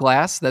of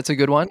glass. That's a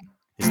good one.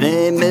 His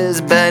name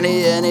is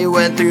Benny and he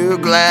went through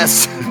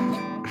glass.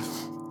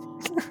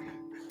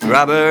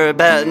 Robert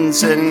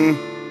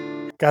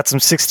Pattinson. Got some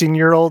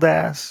 16-year-old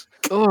ass.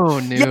 Oh,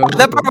 no. Yeah,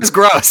 that part was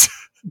gross.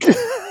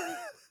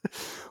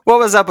 What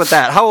was up with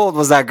that? How old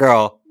was that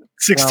girl?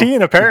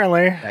 16,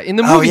 apparently. In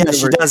the movie, Oh, yeah, she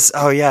universe- does.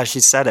 Oh, yeah, she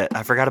said it.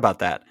 I forgot about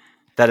that.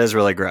 That is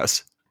really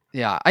gross.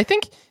 Yeah, I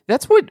think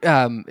that's what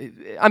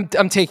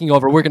I'm taking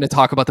over. We're going to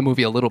talk about the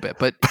movie a little bit,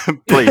 but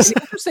Please.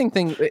 the interesting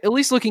thing, at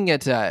least looking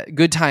at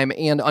Good Time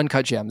and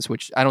Uncut Gems,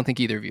 which I don't think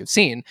either of you have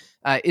seen,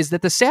 is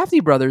that the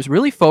Safdie brothers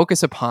really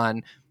focus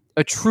upon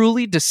a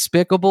truly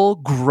despicable,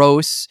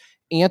 gross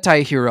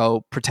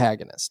anti-hero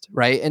protagonist,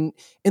 right? And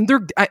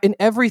they're in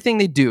everything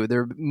they do.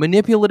 They're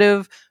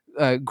manipulative,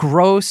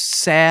 gross,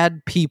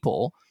 sad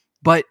people,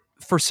 but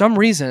for some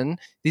reason,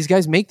 these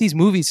guys make these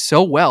movies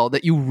so well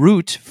that you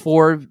root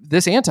for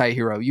this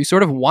anti-hero. You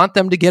sort of want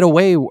them to get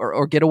away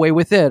or get away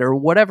with it or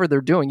whatever they're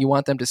doing. You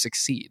want them to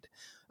succeed.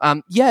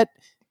 Yet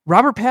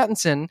Robert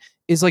Pattinson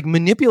is like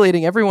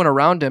manipulating everyone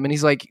around him, and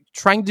he's like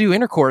trying to do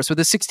intercourse with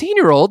a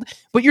 16-year-old,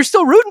 but you're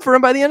still rooting for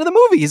him by the end of the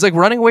movie. He's like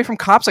running away from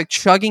cops, like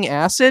chugging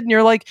acid, and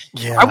you're like,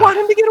 I want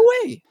him to get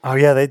away. Oh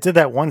yeah, they did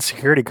that one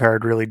security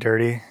guard really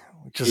dirty.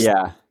 Just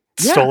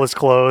stole his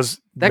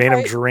clothes, made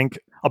him drink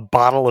a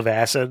bottle of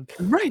acid.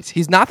 Right.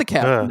 He's not the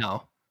captain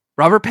now.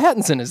 Robert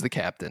Pattinson is the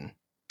captain.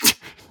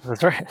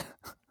 That's right.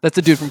 That's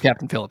the dude from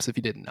Captain Phillips, if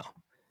you didn't know.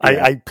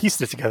 I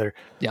pieced it together.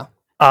 Yeah.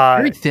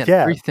 Very thin.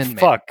 Very thin man.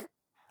 Fuck.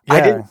 Yeah.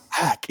 I didn't.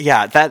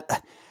 Yeah,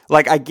 that.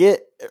 Like, I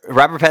get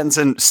Robert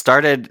Pattinson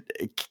started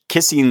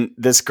kissing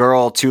this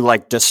girl to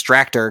like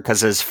distract her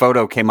because his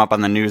photo came up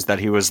on the news that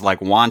he was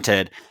like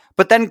wanted.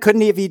 But then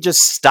couldn't he have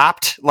just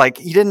stopped? Like,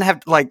 he didn't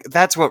have like,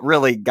 that's what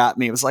really got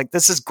me. It was like,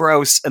 this is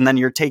gross. And then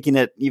you're taking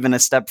it even a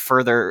step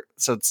further.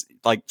 So it's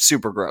like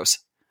super gross.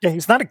 Yeah,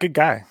 he's not a good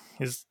guy.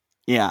 He's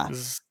a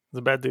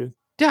bad dude.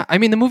 Yeah, I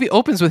mean, the movie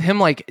opens with him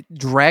like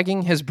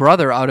dragging his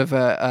brother out of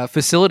a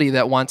facility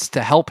that wants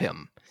to help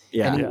him.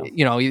 Yeah.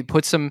 And he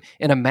puts him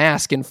in a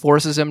mask and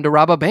forces him to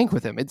rob a bank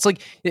with him. It's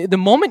like the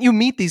moment you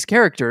meet these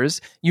characters,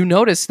 you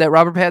notice that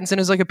Robert Pattinson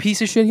is like a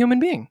piece of shit human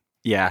being.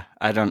 Yeah,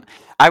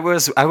 I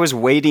was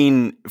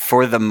waiting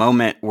for the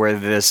moment where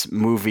this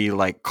movie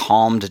like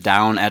calmed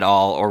down at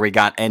all, or we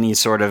got any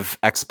sort of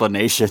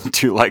explanation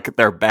to like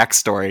their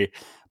backstory,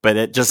 but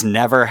it just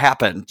never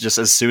happened. Just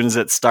as soon as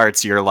it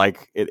starts, you're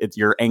like,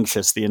 you're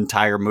anxious the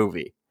entire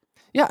movie.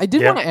 Yeah, I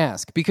did want to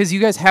ask, because you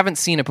guys haven't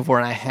seen it before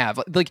and I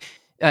have. Like,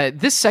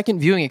 this second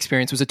viewing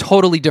experience was a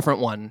totally different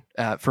one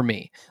for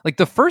me. Like,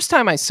 the first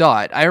time I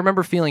saw it, I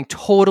remember feeling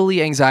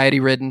totally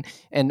anxiety-ridden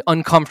and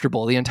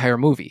uncomfortable the entire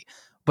movie.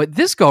 But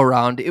this go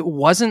around, it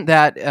wasn't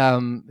that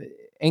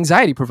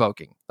anxiety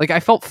provoking. Like,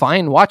 I felt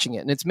fine watching it,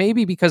 and it's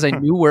maybe because I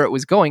knew where it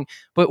was going.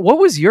 But what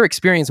was your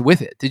experience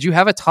with it? Did you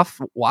have a tough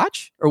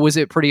watch, or was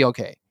it pretty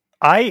okay?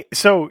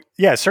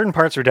 Certain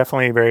parts were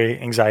definitely very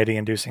anxiety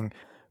inducing,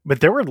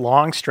 but there were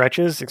long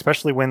stretches,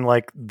 especially when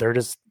like they're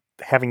just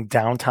having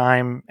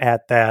downtime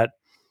at that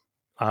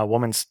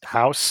woman's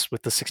house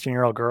with the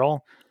 16-year-old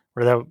girl,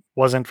 where that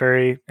wasn't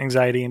very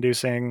anxiety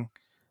inducing.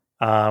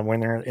 When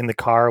they're in the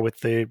car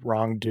with the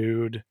wrong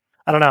dude,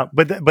 I don't know.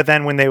 But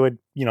then when they would,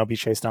 be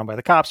chased down by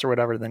the cops or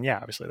whatever, then yeah,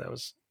 obviously that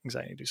was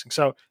anxiety inducing.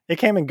 So it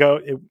came and go.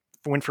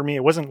 For me,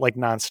 it wasn't like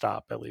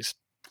nonstop, at least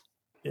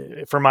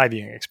for my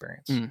viewing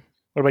experience.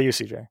 What about you,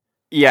 CJ?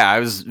 Yeah, I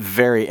was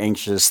very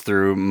anxious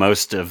through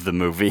most of the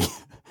movie,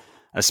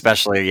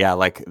 especially,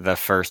 like the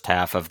first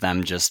half of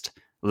them just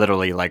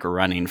literally like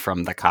running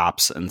from the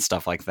cops and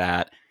stuff like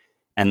that.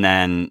 And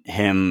then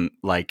him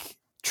like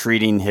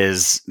treating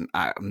his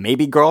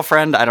maybe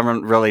girlfriend, I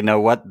don't really know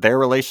what their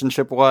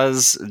relationship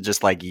was,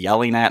 just like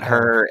yelling at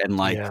her. And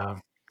like,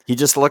 he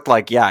just looked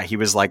like, he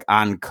was like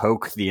on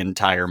coke the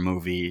entire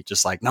movie.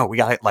 Just like, no, we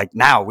got it like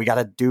now, we got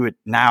to do it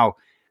now.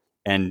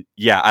 And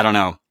I don't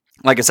know.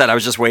 Like I said, I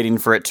was just waiting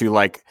for it to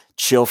like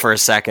chill for a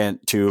second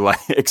to like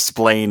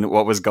explain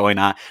what was going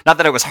on. Not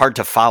that it was hard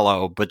to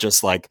follow, but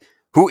just like,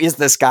 who is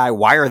this guy?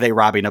 Why are they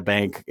robbing a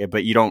bank?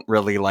 But you don't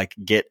really like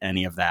get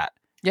any of that.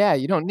 Yeah,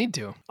 you don't need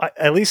to.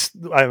 At least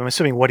I'm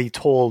assuming what he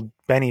told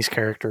Benny's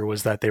character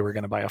was that they were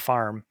going to buy a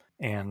farm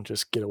and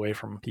just get away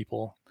from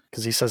people,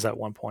 because he says that at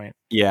one point.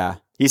 Yeah,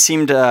 he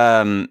seemed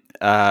what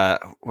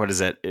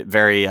is it?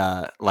 Very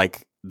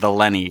like the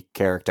Lenny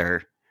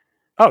character.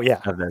 Oh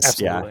yeah, of this.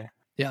 Absolutely.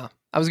 Yeah.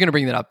 I was going to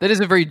bring that up. That is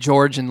a very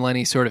George and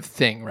Lenny sort of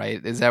thing, right?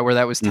 Is that where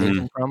that was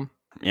taken from?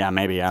 Yeah,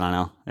 maybe. I don't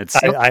know.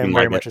 I am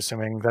very much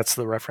assuming that's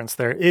the reference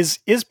there. Is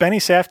Benny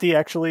Safdie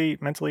actually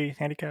mentally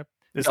handicapped?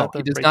 He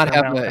does not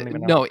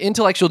have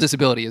intellectual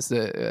disability is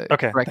the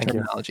correct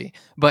terminology.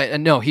 But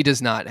no, he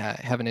does not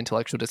have an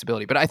intellectual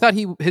disability. But I thought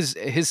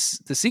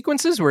the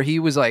sequences where he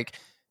was like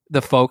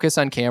the focus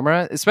on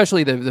camera,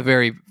 especially the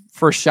very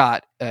first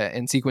shot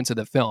and sequence of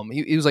the film,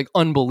 he was like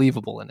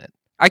unbelievable in it.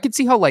 I could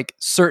see how like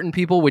certain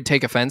people would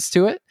take offense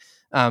to it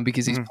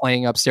because he's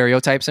playing up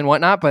stereotypes and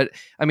whatnot. But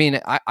I mean,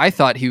 I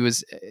thought it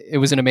was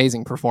an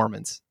amazing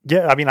performance.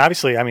 Yeah, I mean,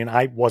 obviously,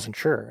 I wasn't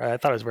sure. I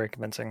thought it was very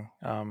convincing.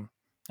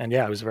 And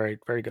yeah, it was a very,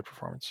 very good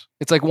performance.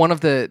 It's like one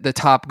of the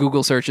top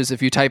Google searches.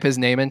 If you type his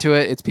name into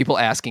it, it's people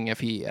asking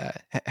if he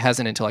has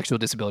an intellectual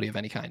disability of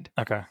any kind.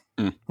 Okay.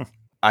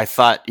 I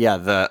thought,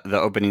 the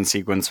opening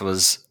sequence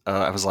was,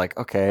 I was like,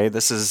 okay,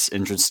 this is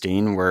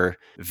interesting. We're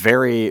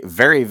very,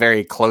 very,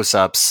 very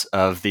close-ups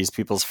of these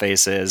people's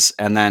faces.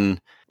 And then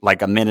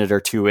like a minute or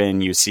two in,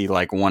 you see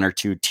like one or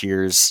two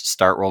tears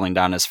start rolling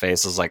down his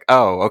face. I was like,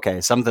 oh, okay,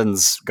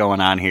 something's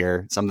going on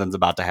here. Something's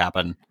about to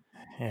happen.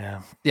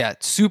 Yeah. Yeah,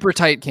 super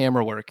tight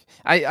camera work.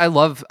 I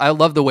love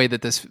the way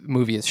that this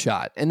movie is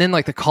shot. And then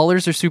like the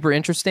colors are super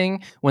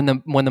interesting when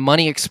the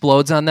money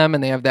explodes on them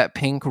and they have that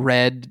pink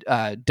red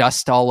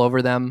dust all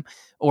over them,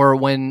 or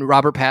when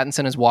Robert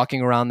Pattinson is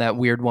walking around that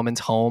weird woman's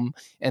home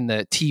and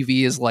the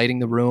TV is lighting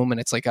the room and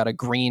it's like got a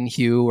green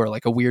hue or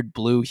like a weird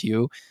blue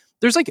hue.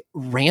 There's like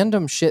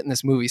random shit in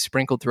this movie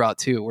sprinkled throughout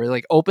too, where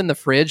like open the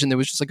fridge and there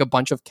was just like a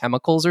bunch of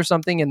chemicals or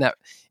something in that.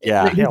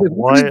 Yeah. Like, Yeah,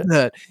 what is what?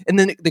 that? And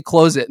then they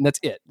close it and that's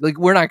it. Like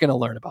we're not going to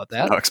learn about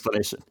that. No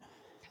explanation.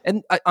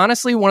 And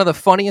honestly, one of the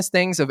funniest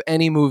things of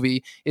any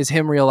movie is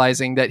him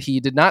realizing that he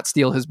did not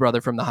steal his brother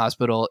from the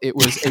hospital. It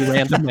was a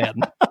random man.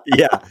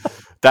 Yeah,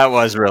 that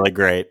was really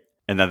great.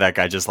 And then that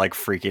guy just like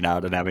freaking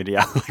out and having to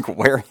yell, like,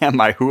 where am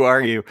I? Who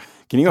are you?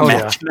 Can you Oh, yeah.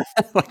 imagine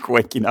that? Like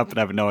waking up and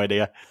having no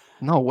idea?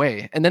 No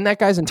way. And then that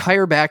guy's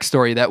entire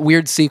backstory, that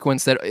weird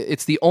sequence that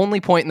it's the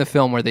only point in the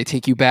film where they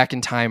take you back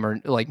in time or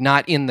like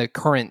not in the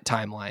current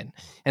timeline.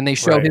 And they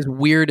show Right. his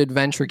weird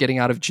adventure getting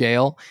out of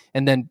jail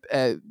and then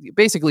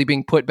basically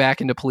being put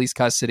back into police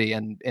custody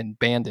and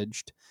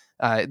bandaged.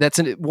 That's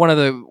one of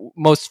the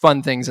most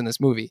fun things in this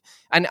movie.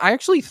 And I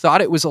actually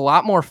thought it was a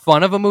lot more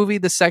fun of a movie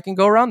the second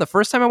go around. The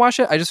first time I watched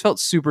it, I just felt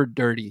super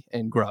dirty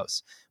and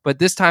gross. But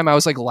this time I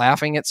was like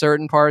laughing at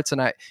certain parts, and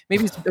I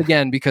maybe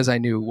again because I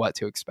knew what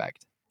to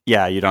expect.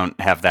 Yeah, you don't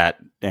have that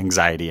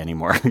anxiety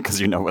anymore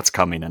because you know what's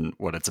coming and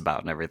what it's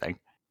about and everything.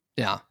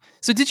 Yeah.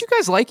 So did you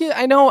guys like it?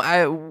 I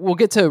know we'll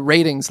get to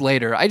ratings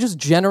later. I just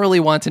generally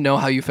want to know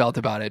how you felt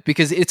about it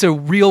because it's a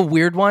real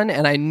weird one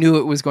and I knew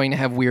it was going to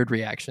have weird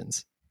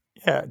reactions.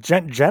 Yeah.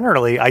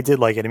 Generally, I did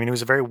like it. I mean, it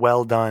was a very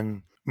well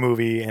done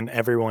movie and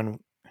everyone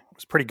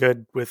was pretty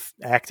good with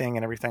acting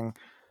and everything.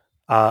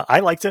 I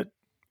liked it.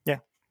 Yeah.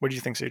 What did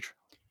you think, Siege?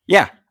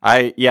 Yeah,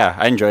 I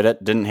enjoyed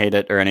it. Didn't hate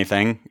it or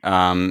anything.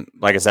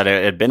 Like I said,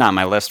 it had been on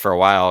my list for a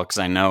while because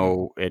I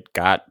know it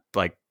got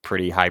like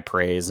pretty high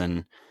praise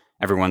and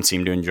everyone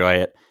seemed to enjoy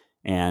it.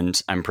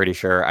 And I'm pretty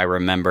sure I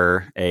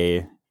remember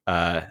a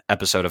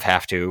episode of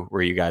Have To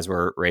where you guys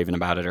were raving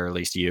about it, or at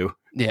least you.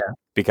 Yeah.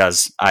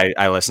 Because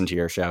I listened to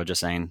your show. Just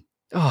saying.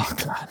 Oh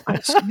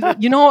God!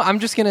 You know, I'm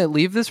just gonna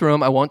leave this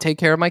room. I won't take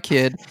care of my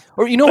kid,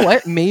 or you know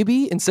what?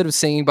 Maybe instead of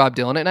singing Bob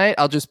Dylan at night,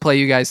 I'll just play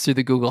you guys through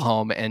the Google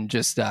Home and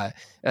just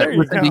listen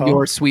to go.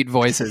 your sweet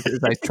voices as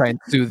I try and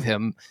soothe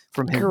him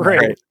from his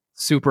Great.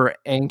 super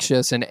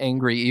anxious and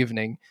angry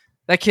evening.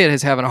 That kid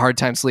is having a hard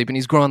time sleeping.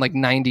 He's growing like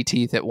 90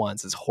 teeth at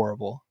once. It's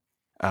horrible.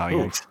 Oh,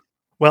 Ooh. yikes.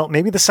 Well,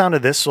 maybe the sound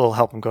of this will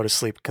help him go to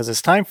sleep because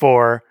it's time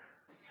for.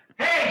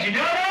 Hey, did you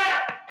know that?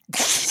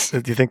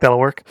 Do you think that'll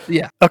work?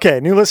 Yeah. Okay,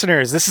 new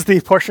listeners, this is the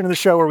portion of the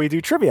show where we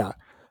do trivia.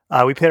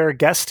 We pit our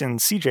guest and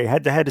CJ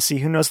head to head to see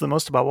who knows the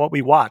most about what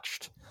we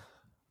watched.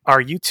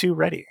 Are you two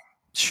ready?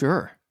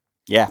 Sure.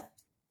 Yeah.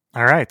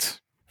 All right.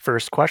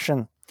 First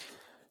question.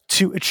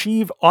 To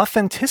achieve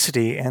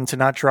authenticity and to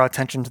not draw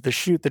attention to the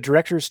shoot, the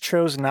directors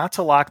chose not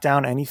to lock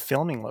down any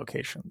filming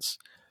locations.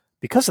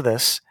 Because of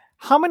this,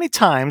 how many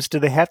times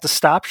did they have to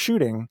stop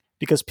shooting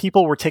because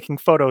people were taking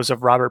photos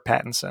of Robert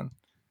Pattinson?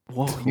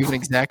 Whoa, you have an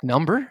exact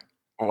number?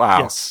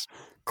 Wow. Yes.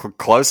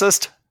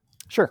 Closest?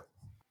 Sure.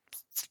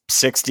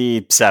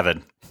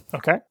 67.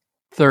 Okay.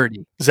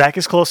 30. Zach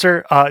is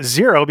closer.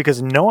 0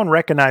 because no one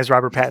recognized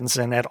Robert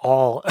Pattinson at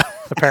all,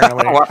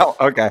 apparently. Wow.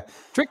 Okay.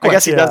 Trick I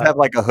guess he question. does have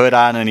like a hood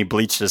on and he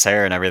bleached his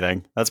hair and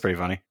everything. That's pretty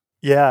funny.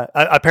 Yeah.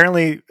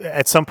 Apparently,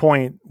 at some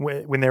point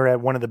when they were at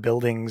one of the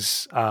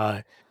buildings,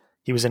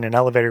 he was in an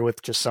elevator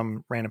with just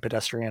some random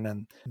pedestrian,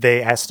 and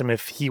they asked him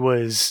if he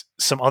was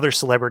some other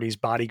celebrity's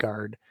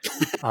bodyguard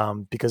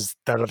because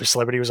that other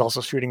celebrity was also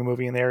shooting a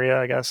movie in the area,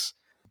 I guess.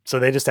 So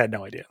they just had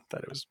no idea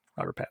that it was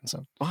Robert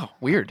Pattinson. Wow,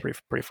 weird.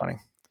 Pretty funny.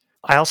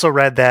 I also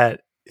read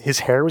that his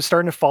hair was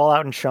starting to fall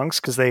out in chunks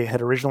because they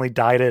had originally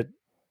dyed it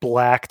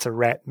black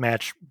to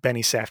match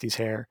Benny Safdie's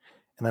hair,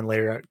 and then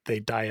later they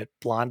dye it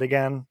blonde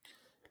again.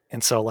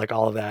 And so, like,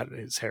 all of that,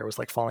 his hair was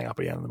like falling out at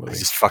the end of the movie. He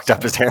just fucked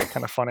up his hair.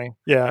 Kind of funny.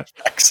 Yeah.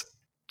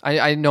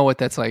 I know what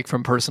that's like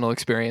from personal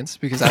experience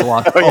because I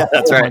lost Oh, yeah,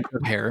 that's a whole right.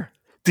 bunch of hair.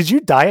 Did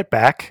you dye it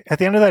back at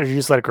the end of that, or did you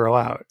just let it grow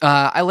out?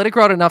 I let it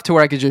grow out enough to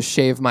where I could just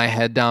shave my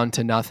head down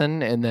to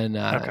nothing and then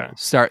Okay.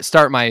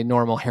 start my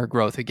normal hair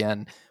growth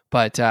again.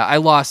 But I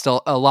lost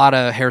a lot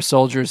of hair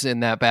soldiers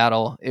in that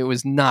battle. It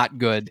was not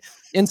good.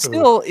 And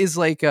still is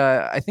like,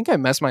 I think I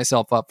messed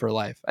myself up for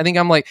life. I think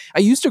I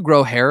used to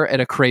grow hair at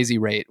a crazy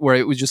rate where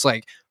it was just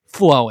like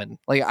flowing.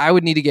 Like I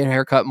would need to get a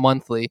haircut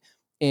monthly.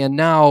 And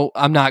now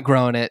I'm not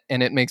growing it.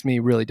 And it makes me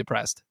really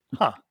depressed.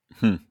 Huh.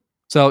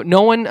 So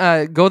no one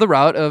go the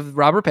route of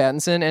Robert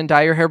Pattinson and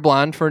dye your hair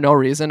blonde for no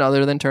reason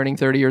other than turning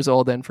 30 years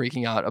old and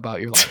freaking out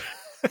about your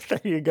life. There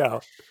you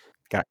go.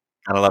 Gotta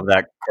love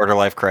that quarter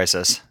life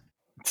crisis.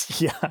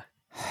 Yeah.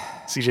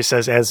 CJ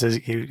says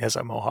he has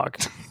a mohawk.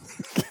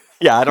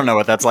 Yeah, I don't know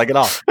what that's like at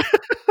all.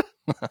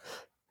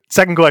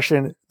 Second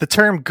question. The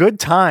term good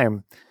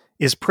time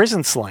is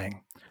prison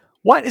slang.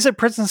 What is it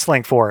prison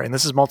slang for? And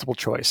this is multiple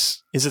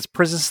choice. Is it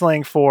prison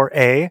slang for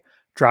A,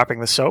 dropping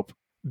the soap,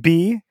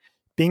 B,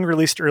 being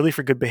released early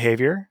for good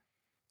behavior,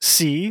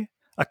 C,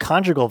 a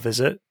conjugal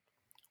visit,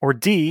 or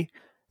D,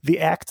 the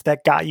act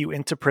that got you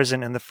into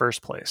prison in the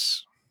first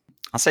place?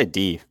 I'll say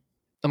D.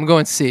 I'm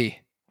going C.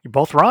 You're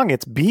both wrong.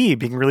 It's B,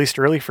 being released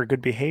early for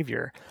good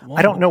behavior.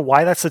 I don't know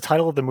why that's the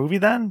title of the movie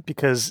then,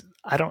 because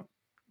I don't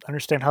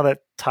understand how that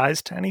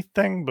ties to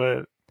anything,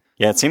 but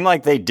Yeah, it seemed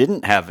like they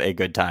didn't have a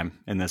good time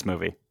in this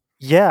movie.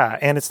 yeah,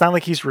 and it's not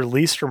like he's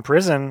released from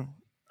prison.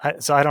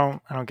 So I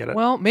don't get it.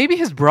 Well, maybe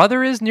his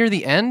brother is near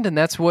the end, and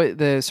that's what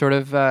the sort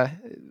of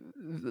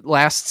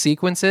last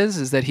sequence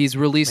is that he's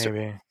released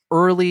Maybe.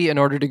 early in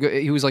order to go.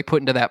 He was like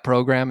put into that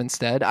program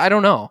instead. I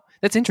don't know.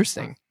 That's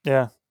interesting.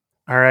 Yeah.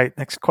 All right.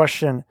 Next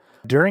question.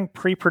 During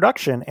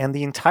pre-production and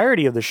the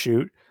entirety of the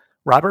shoot,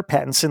 Robert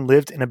Pattinson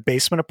lived in a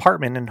basement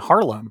apartment in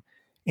Harlem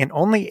and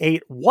only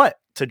ate what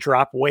to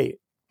drop weight?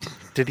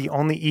 Did he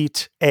only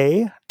eat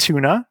A,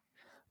 tuna,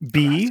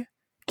 B,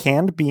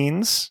 canned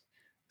beans,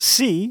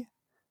 C,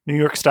 New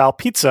York style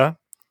pizza,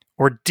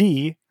 or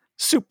D,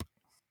 soup?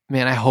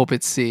 Man, I hope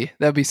it's C.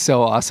 That'd be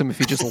so awesome if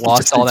he just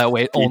lost all that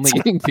weight only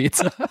eating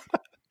pizza.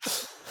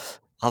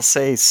 I'll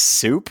say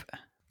soup.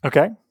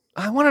 Okay.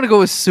 I wanted to go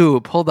with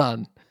soup. Hold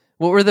on.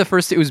 What were the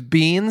first? It was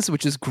beans,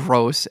 which is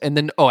gross, and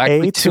then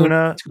actually A,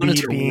 tuna, B,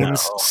 tuna's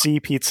beans, no. C,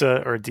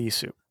 pizza, or D,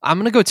 soup. I'm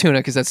gonna go tuna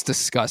because that's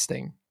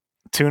disgusting.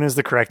 Tuna is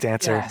the correct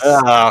answer.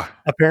 Yes.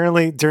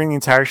 Apparently, during the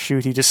entire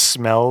shoot, he just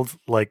smelled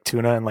like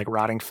tuna and like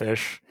rotting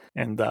fish,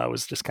 and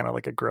was just kind of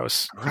like a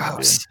gross. human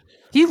Gross.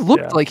 He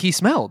looked Yeah. like he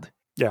smelled.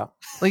 Yeah.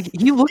 Like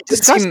he looked He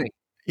disgusting.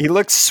 He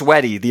looked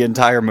sweaty the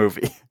entire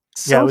movie.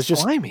 So Yeah, it was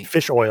just slimy.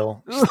 fish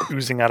oil just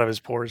oozing out of his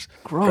pores.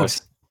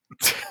 Gross.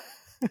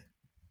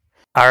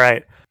 All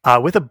right.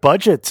 With a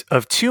budget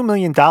of $2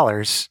 million,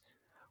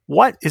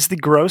 what is the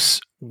gross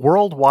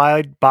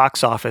worldwide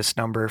box office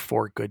number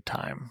for Good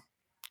Time?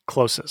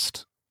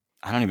 Closest.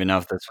 I don't even know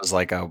if this was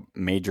like a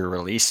major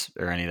release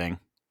or anything.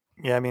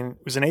 Yeah, I mean,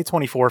 it was an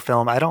A24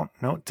 film. I don't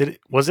know.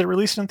 Was it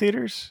released in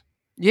theaters?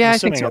 Yeah, I'm I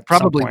think assuming so. at some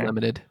Probably point.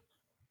 limited.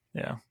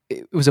 Yeah.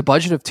 It was a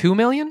budget of $2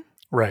 million.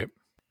 Right.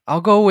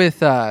 I'll go with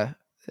 $4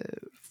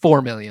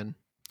 million.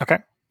 Okay.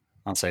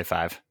 I'll say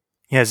 5.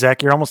 Yeah,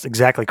 Zach, you're almost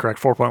exactly correct.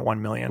 4.1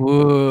 million.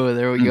 Ooh,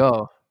 there we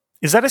go.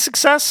 Is that a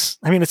success?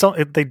 I mean,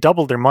 they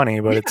doubled their money,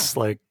 but Yeah. it's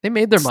like They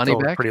made their money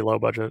still a back. pretty low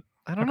budget.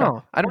 I don't Okay.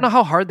 know. I don't know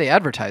how hard they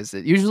advertised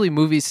it. Usually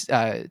movies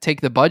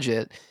take the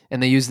budget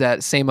and they use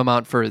that same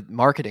amount for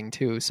marketing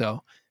too.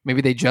 So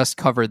maybe they just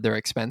covered their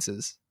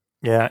expenses.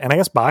 Yeah, and I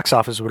guess box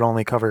office would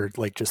only cover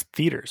like just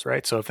theaters,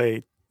 right? So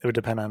it would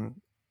depend on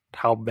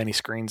how many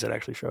screens it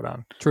actually showed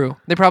on. True.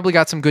 They probably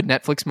got some good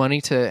Netflix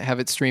money to have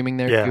it streaming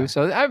there Yeah. too.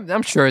 So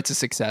I'm sure it's a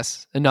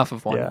success. Enough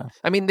of one. Yeah.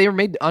 I mean, they were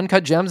made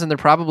uncut gems and they're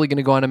probably going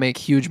to go on to make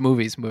huge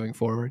movies moving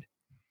forward.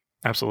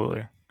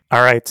 Absolutely.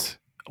 All right.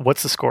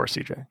 What's the score,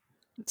 CJ?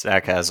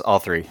 Zach has all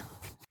 3.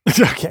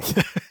 Okay.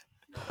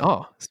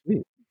 Oh,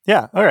 sweet.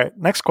 Yeah. All right.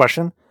 Next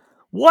question.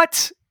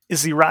 What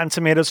is the Rotten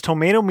Tomatoes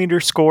tomato meter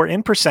score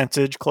in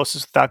percentage?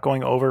 Closest without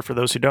going over. For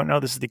those who don't know,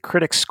 this is the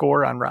critic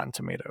score on Rotten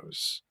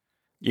Tomatoes.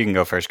 You can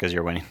go first because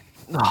you're winning.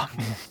 Oh,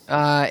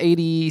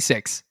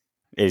 86.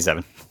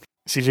 87.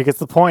 CJ gets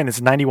the point. It's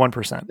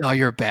 91%. Oh,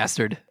 you're a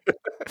bastard.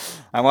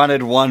 I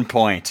wanted 1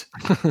 point.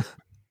 Yeah,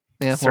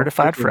 well,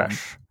 Certified good one.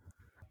 fresh.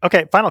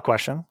 Okay. Final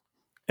question.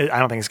 I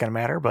don't think it's going to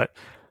matter, but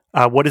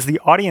what is the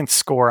audience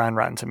score on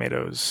Rotten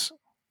Tomatoes?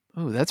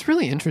 Oh, that's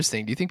really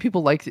interesting. Do you think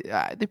people liked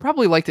it? They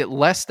probably liked it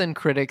less than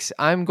critics.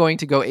 I'm going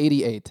to go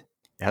 88.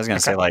 I was going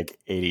to say like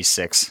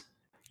 86.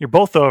 You're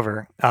both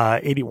over.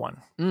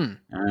 81. Mm.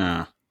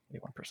 81%.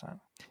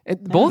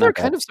 Both not are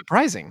kind bad. of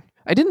surprising.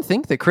 I didn't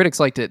think that critics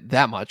liked it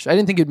that much. I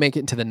didn't think it'd make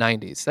it into the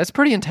 90s. That's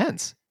pretty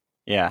intense.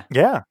 Yeah.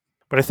 Yeah.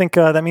 But I think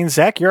that means,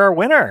 Zach, you're our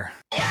winner.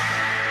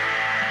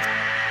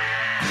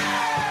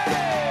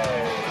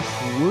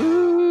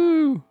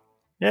 Woo!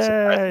 Yay.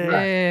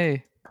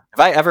 Yay! Have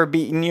I ever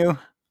beaten you?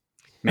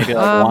 Maybe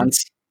like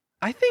once?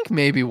 I think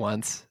maybe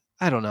once.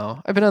 I don't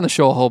know. I've been on the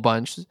show a whole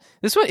bunch.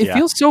 This one, it Yeah.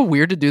 feels so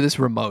weird to do this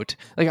remote.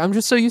 Like I'm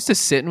just so used to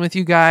sitting with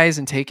you guys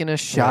and taking a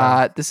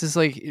shot. This is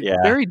like Yeah.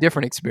 a very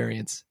different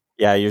experience.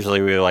 Yeah,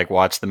 usually we like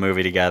watch the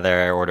movie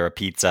together, order a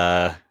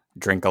pizza,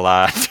 drink a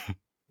lot.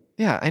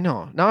 Yeah, I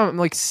know. Now I'm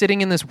like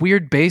sitting in this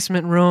weird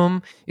basement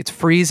room. It's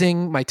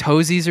freezing. My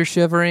toesies are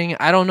shivering.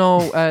 I don't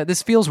know.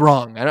 This feels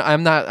wrong.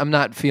 I'm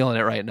not feeling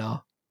it right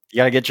now. You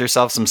got to get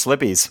yourself some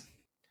slippies.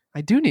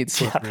 I do need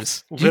Yeah,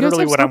 slippers. that's Do you guys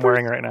literally have what I'm slippers?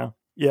 wearing right now.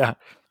 Yeah.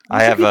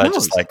 I have Who knows?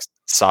 just like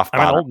soft I'm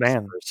an bottom old man.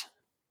 slippers.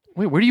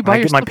 Wait, where do you When buy I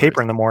your get my slippers?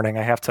 paper in the morning,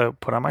 I have to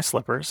put on my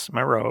slippers,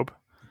 my robe,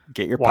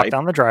 Get your walk pipe.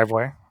 down the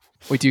driveway.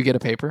 Wait, do you get a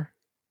paper?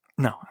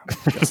 No.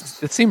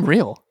 It seemed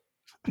real.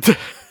 Do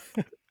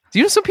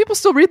you know some people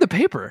still read the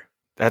paper?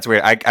 That's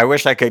weird. I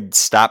wish I could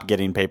stop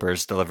getting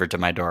papers delivered to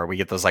my door. We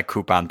get those like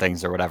coupon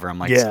things or whatever. I'm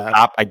like, Yeah.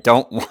 stop. I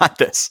don't want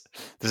this.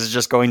 This is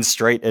just going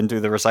straight into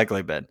the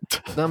recycling bin.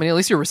 I mean, at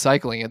least you're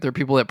recycling it. There are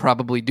people that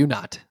probably do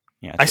not.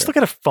 Yeah, I true. still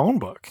get a phone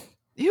book.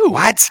 Ew.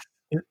 What?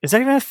 Is that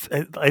even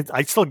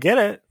I still get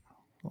it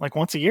like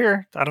once a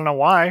year. I don't know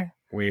why.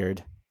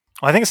 Weird.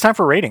 Well, I think it's time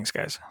for ratings,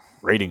 guys.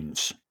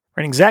 Ratings.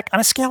 Rating Zach, on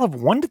a scale of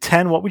 1 to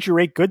 10, what would you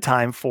rate Good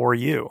Time for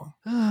you?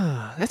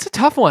 That's a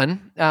tough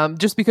one.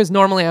 Just because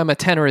normally I'm a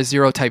 10 or a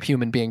 0 type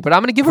human being, but I'm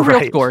going to give a real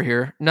Right. score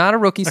here, not a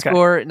rookie Okay.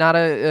 score, not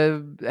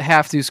a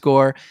have to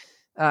score.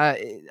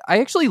 I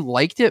actually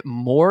liked it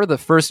more the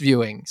first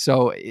viewing,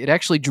 so it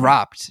actually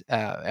dropped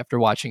after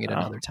watching it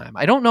another time.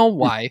 I don't know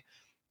why.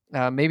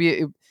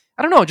 Maybe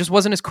I don't know. It just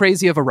wasn't as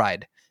crazy of a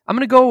ride. I'm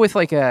going to go with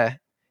like an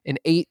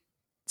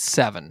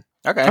 8-7.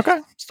 Okay.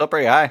 Still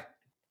pretty high.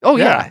 Oh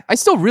Yeah. yeah, I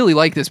still really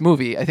like this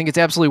movie. I think it's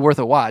absolutely worth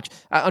a watch.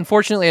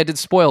 Unfortunately, I did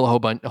spoil a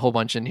whole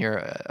bunch in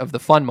here of the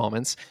fun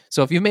moments.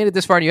 So if you've made it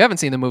this far and you haven't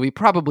seen the movie,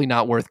 probably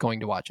not worth going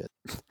to watch it.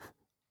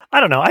 I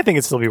don't know. I think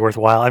it'd still be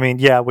worthwhile. I mean,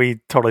 yeah, we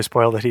totally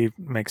spoiled that he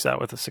makes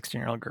out with a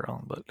 16-year-old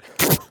girl, but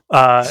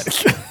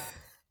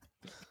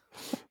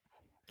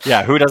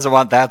Yeah, who doesn't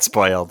want that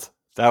spoiled?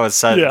 That was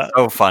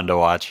so fun to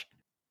watch.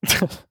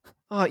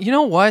 You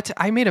know what?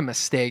 I made a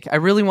mistake. I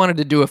really wanted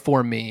to do it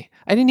for me.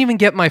 I didn't even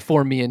get my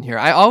for me in here.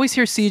 I always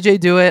hear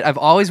CJ do it. I've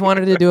always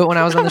wanted to do it when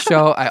I was on the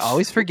show. I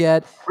always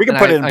forget. We can and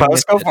put it in I post.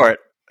 missed Go it. for it.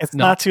 it's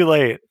No. not too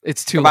late.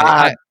 It's too Come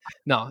late. on.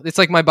 No, it's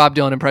like my Bob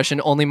Dylan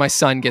impression. Only my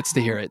son gets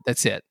to hear it.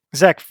 That's it.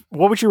 Zach,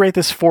 what would you rate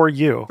this for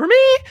you? For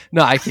me?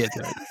 No, I can't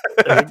do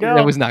it. There you go.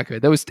 That was not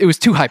good. It was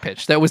too high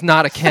pitched. That was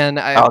not a Ken.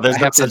 There's I no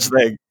have such to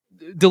thing.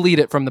 delete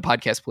it from the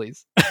podcast,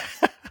 please.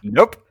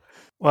 Nope.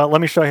 Well,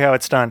 let me show you how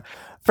it's done.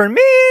 For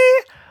me,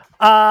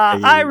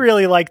 I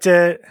really liked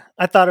it.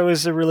 I thought it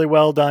was a really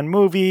well done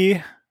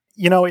movie.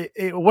 You know,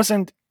 it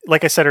wasn't,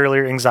 like I said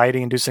earlier,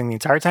 anxiety inducing the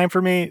entire time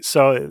for me.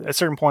 So at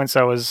certain points,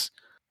 I was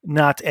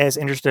not as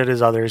interested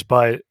as others,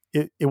 but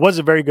it was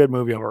a very good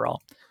movie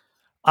overall.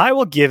 I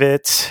will give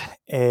it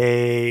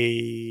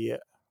a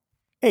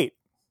 8.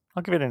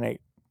 I'll give it an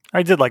 8.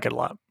 I did like it a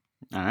lot.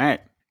 All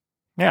right.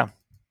 Yeah.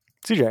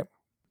 CJ.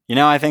 You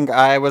know, I think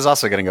I was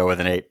also going to go with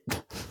an 8.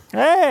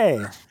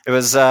 Hey. It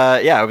was,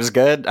 it was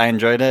good. I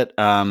enjoyed it.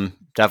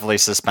 Definitely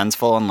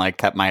suspenseful and like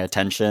kept my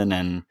attention,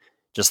 and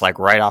just like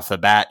right off the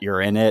bat,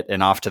 you're in it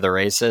and off to the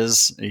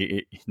races.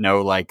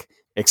 No, like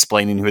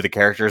explaining who the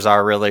characters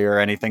are really or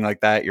anything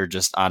like that. You're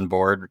just on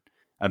board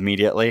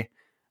immediately.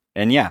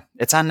 And yeah,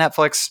 it's on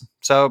Netflix,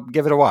 so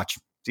give it a watch.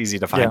 It's easy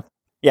to find.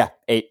 Yeah,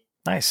 8.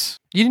 Nice.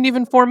 You didn't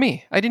even for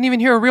me. I didn't even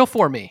hear a real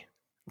for me.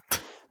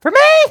 For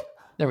me!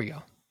 There we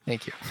go.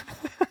 Thank you.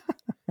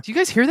 Do you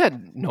guys hear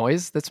that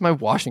noise? That's my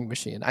washing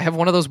machine. I have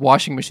one of those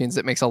washing machines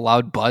that makes a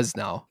loud buzz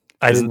now.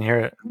 I didn't hear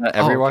it.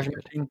 Every Oh, washing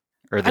good. machine?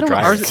 Or I the don't know,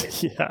 dryer?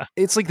 ours- Yeah.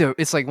 It's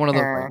like one of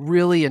those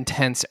really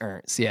intense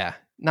urns. Yeah,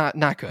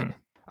 not good.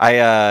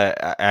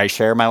 I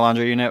share my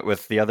laundry unit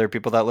with the other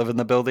people that live in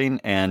the building,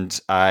 and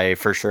I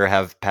for sure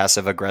have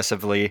passive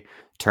aggressively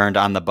turned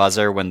on the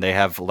buzzer when they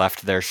have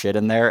left their shit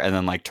in there, and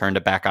then like turned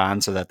it back on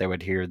so that they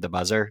would hear the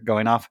buzzer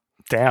going off.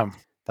 Damn.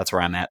 That's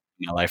where I'm at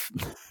in my life.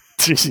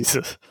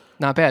 Jesus.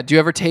 Not bad. Do you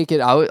ever take it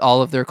out,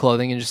 all of their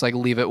clothing, and just like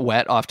leave it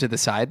wet off to the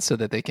side so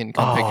that they can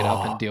come pick it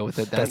up and deal with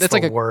it? Then that's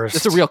like the a worst.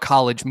 It's a real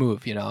college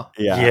move, you know.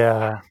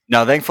 Yeah.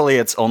 No, thankfully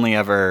it's only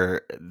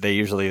ever, they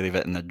usually leave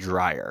it in the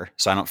dryer,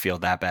 so I don't feel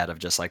that bad of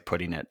just like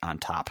putting it on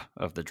top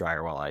of the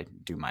dryer while I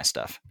do my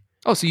stuff.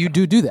 Oh, so you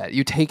do that?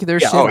 You take their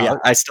Yeah, shit out? yeah,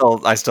 I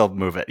still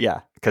move it. Yeah,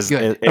 because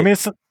Good. I mean,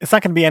 it's not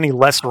going to be any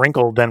less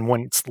wrinkled than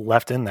when it's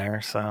left in there.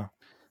 So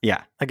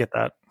yeah, I get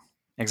that.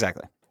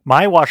 exactly.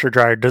 My washer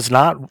dryer does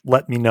not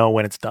let me know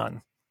when it's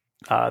done.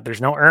 There's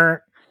no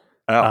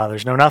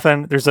there's no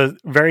nothing. There's a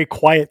very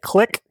quiet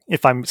click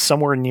if I'm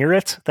somewhere near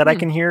it that I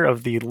can hear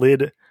of the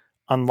lid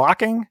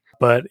unlocking.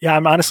 But yeah,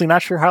 I'm honestly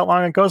not sure how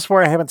long it goes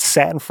for. I haven't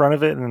sat in front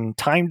of it and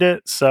timed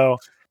it. So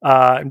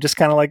I'm just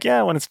kind of like,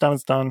 yeah, when it's done,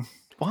 it's done.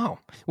 Wow.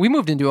 We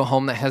moved into a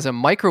home that has a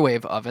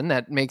microwave oven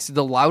that makes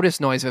the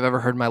loudest noise I've ever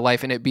heard in my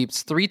life, and it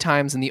beeps 3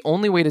 times, and the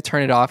only way to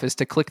turn it off is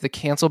to click the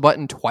cancel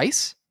button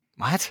twice.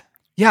 What?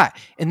 Yeah.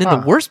 And then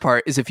the worst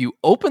part is if you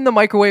open the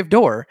microwave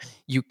door,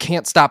 you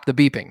can't stop the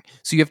beeping.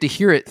 So you have to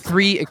hear it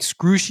 3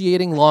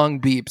 excruciating long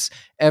beeps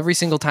every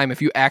single time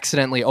if you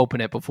accidentally open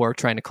it before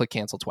trying to click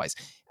cancel twice.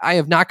 I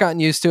have not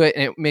gotten used to it,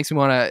 and it makes me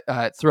want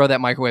to throw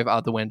that microwave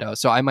out the window.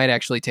 So I might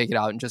actually take it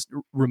out and just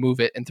remove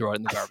it and throw it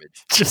in the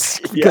garbage.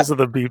 Just because of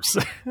the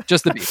beeps.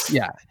 Just the beeps.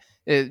 Yeah.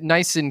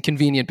 Nice and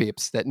convenient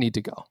beeps that need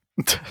to go.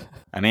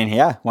 I mean,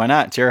 yeah, why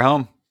not? It's your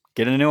home.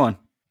 Get a new one.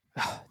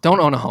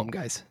 Don't own a home,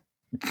 guys.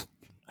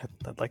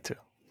 I'd like to,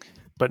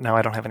 but now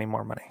I don't have any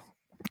more money.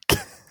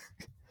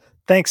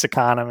 Thanks,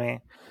 economy.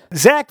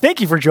 Zach, thank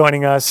you for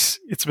joining us.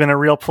 It's been a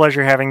real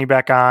pleasure having you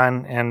back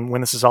on. And when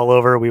this is all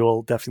over, we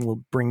will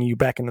definitely bring you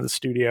back into the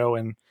studio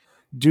and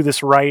do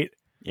this right.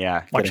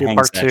 Yeah. Watch get a it hang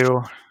part session.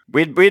 2.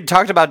 We'd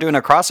talked about doing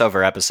a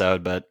crossover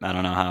episode, but I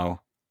don't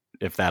know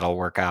if that'll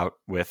work out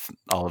with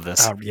all of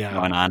this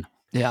going on.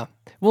 Yeah.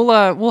 We'll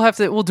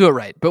do it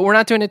right. But we're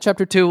not doing it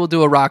chapter 2. We'll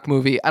do a rock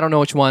movie. I don't know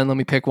which one. Let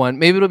me pick one.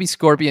 Maybe it'll be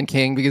Scorpion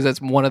King because that's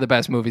one of the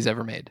best movies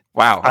ever made.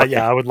 Wow. Okay.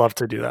 Yeah, I would love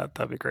to do that.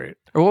 That'd be great.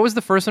 Or what was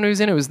the first one he was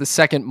in? It was the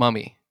second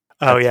Mummy.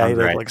 Oh, That yeah, he sounds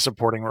did right. like a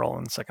supporting role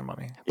in Second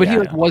Mummy. But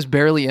Yeah, he was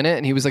barely in it,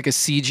 and he was like a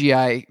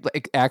CGI,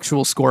 like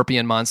actual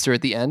scorpion monster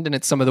at the end, and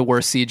it's some of the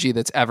worst CG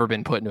that's ever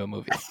been put into a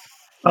movie.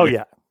 Oh,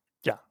 yeah.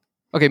 Yeah.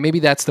 Okay, maybe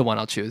that's the one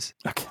I'll choose.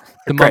 Okay.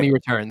 The Great. Mummy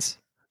Returns.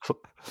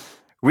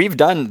 We've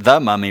done The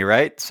Mummy,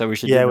 right? So we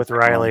should do Yeah, the with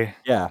second one. Riley.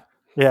 Yeah.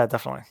 Yeah,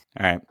 definitely.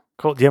 All right.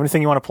 Cool. Do you have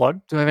anything you want to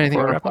plug? Do I have anything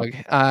I Before want we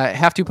to plug?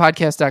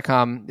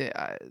 Have2podcast.com.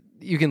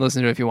 You can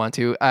listen to it if you want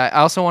to. I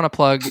also want to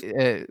plug.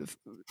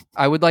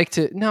 I would like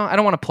to. No, I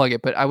don't want to plug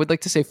it, but I would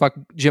like to say fuck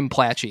Jim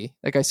Platchy.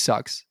 That guy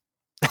sucks.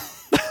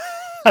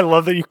 I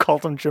love that you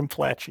called him Jim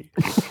Platchy.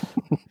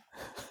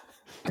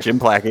 Jim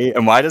Plackey.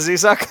 And why does he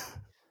suck?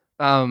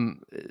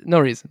 No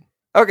reason.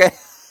 Okay.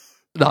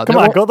 No, Come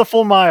on, go the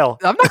full mile.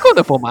 I'm not going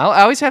the full mile.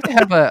 I always have to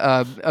have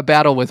a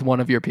battle with one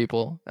of your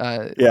people.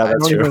 Yeah,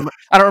 that's true.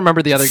 I don't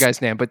remember the other guy's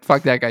name, but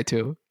fuck that guy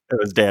too. It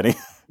was Danny.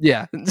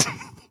 Yeah.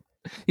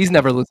 He's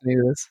never listening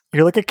to this.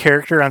 You're like a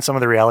character on some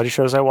of the reality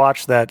shows I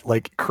watch that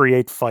like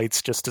create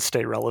fights just to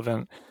stay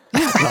relevant.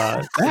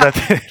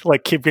 That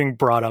like keep getting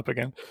brought up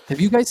again.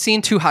 Have you guys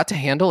seen Too Hot to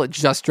Handle? It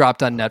just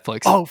dropped on Netflix.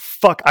 Oh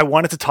fuck! I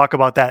wanted to talk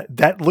about that.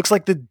 That looks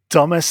like the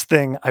dumbest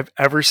thing I've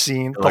ever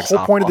seen. The looks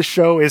whole point of awful. the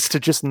show is to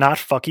just not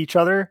fuck each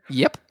other.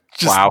 Yep.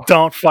 Just Wow.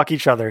 don't fuck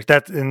each other.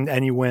 That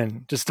and you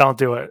win. Just don't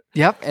do it.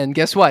 Yep. And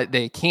guess what?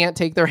 They can't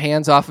take their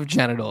hands off of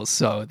genitals,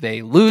 so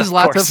they lose Of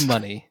lots course. of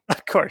money.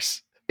 Of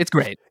course. It's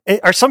great.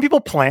 Are some people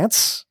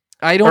plants?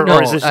 I don't know.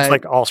 Or is this just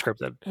like all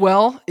scripted?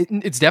 Well,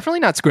 it's definitely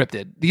not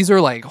scripted. These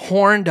are like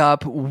horned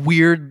up,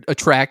 weird,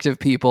 attractive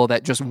people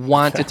that just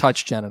want to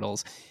touch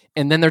genitals.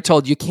 And then they're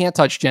told you can't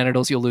touch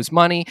genitals, you'll lose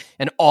money.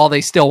 And all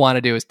they still want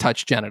to do is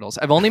touch genitals.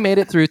 I've only made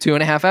it through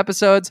 2.5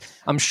 episodes.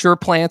 I'm sure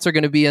plants are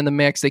going to be in the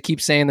mix. They keep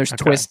saying there's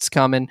twists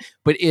coming,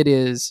 but it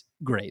is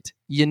great.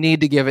 You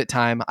need to give it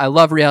time. I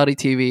love reality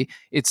TV.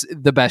 It's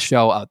the best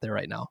show out there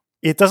right now.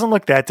 It doesn't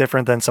look that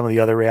different than some of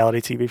the other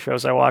reality TV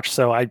shows I watch,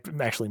 so I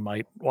actually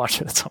might watch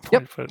it at some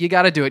point. Yep. But You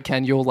got to do it,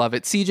 Ken. You'll love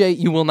it. CJ,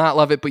 you will not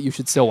love it, but you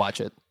should still watch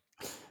it.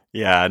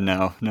 Yeah,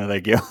 no,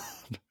 thank you.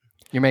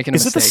 You're making a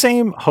is it mistake. the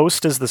same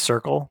host as The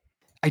Circle?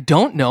 I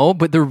don't know,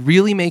 but they're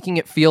really making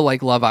it feel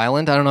like Love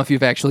Island. I don't know if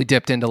you've actually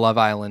dipped into Love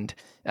Island,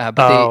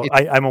 but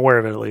I'm aware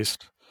of it at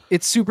least.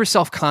 it's super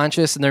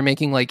self-conscious and they're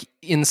making like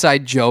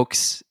inside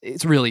jokes.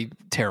 It's really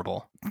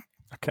terrible.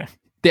 Okay.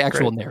 The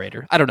actual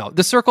narrator. I don't know.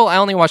 The Circle, I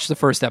only watched the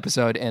first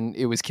episode and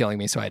it was killing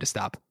me, so I had to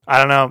stop. I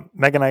don't know.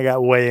 Meg and I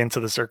got way into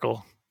The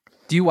Circle.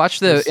 Do you watch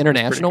It the was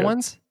international pretty good.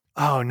 ones?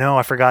 Oh no,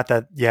 I forgot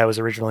that. Yeah, it was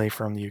originally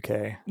from the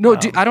UK. No,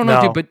 dude, I don't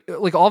know, no. dude, but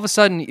like all of a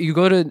sudden you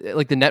go to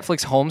like the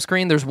Netflix home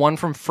screen, there's one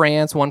from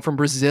France, one from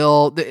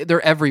Brazil.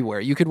 They're everywhere.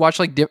 You could watch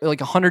like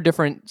 100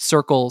 different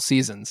Circle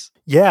seasons.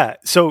 Yeah,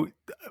 so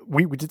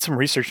we did some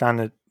research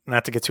on it.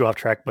 Not to get too off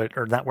track, but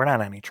we're not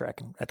on any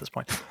track at this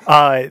point.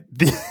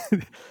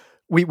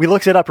 We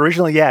looked it up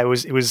originally. Yeah, it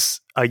was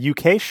a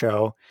UK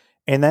show,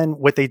 and then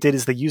what they did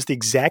is they used the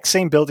exact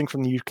same building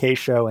from the UK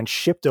show and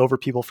shipped over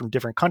people from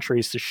different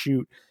countries to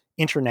shoot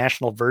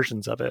international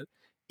versions of it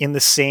in the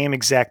same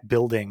exact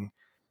building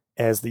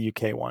as the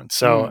UK one.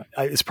 So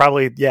it's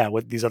probably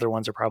what these other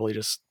ones are probably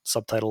just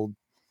subtitled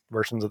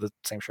versions of the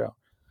same show.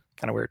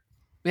 Kind of weird.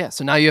 Yeah,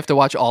 so now you have to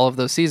watch all of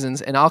those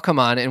seasons, and I'll come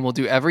on and we'll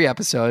do every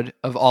episode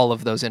of all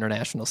of those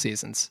international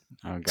seasons.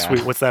 Oh god.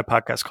 Sweet. What's that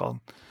podcast called?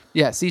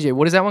 Yeah, CJ,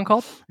 what is that one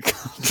called?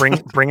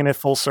 Bringing it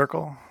full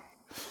circle,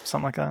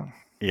 something like that.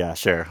 Yeah,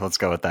 sure. Let's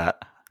go with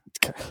that.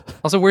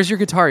 Also, where's your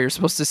guitar? You're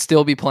supposed to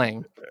still be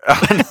playing.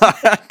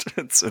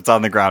 It's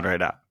on the ground right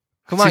now.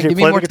 Come on, CJ, give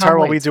me play more the guitar Tom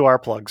while we Waits. do our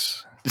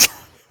plugs. Oh,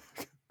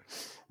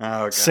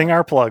 God. Sing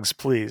our plugs,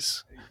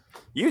 please.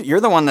 You're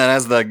the one that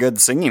has the good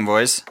singing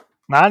voice.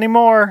 Not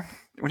anymore.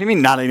 What do you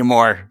mean not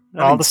anymore?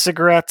 All the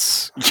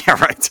cigarettes. Yeah,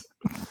 right.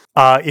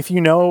 If you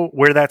know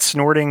where that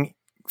snorting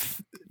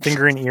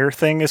finger and ear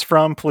thing is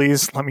from,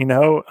 please let me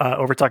know.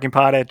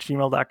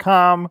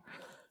 overtalkingpod@gmail.com.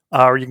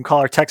 Or you can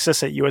call or text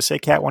us at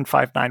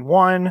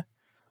USACat1591.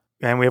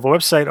 And we have a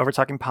website,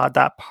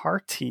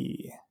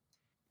 overtalkingpod.party.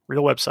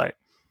 Real website.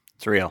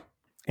 It's real.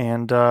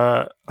 And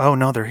oh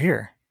no, they're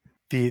here.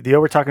 The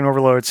Overtalking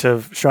Overloads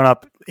have shown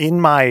up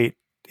in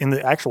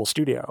the actual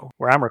studio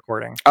where I'm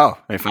recording. Oh,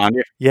 they found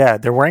you? Yeah,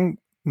 they're wearing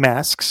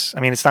masks.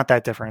 I mean, it's not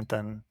that different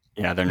than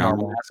Yeah, they're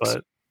normal masks.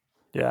 but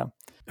yeah.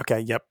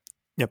 Okay, yep.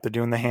 They're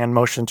doing the hand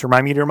motion to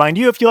remind me to remind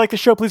you. If you like the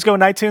show, please go on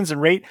iTunes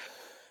and rate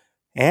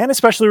and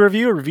especially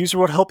review. Reviews are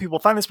what help people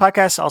find this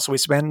podcast. Also, we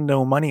spend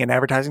no money in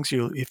advertising.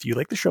 So if you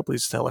like the show,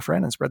 please tell a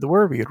friend and spread the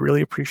word. We would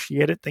really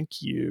appreciate it.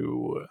 Thank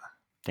you.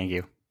 Thank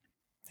you.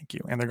 Thank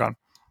you. And they're gone.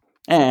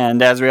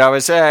 And as we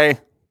always say,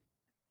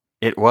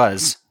 it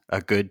was a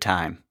good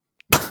time.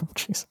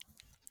 Jeez.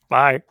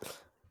 Bye.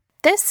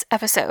 This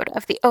episode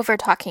of the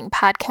Overtalking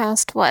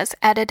podcast was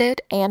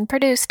edited and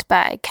produced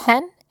by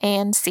Ken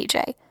and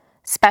CJ.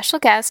 Special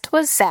guest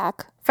was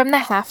Zach from the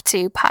Have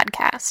To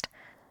podcast.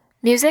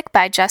 Music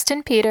by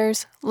Justin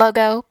Peters,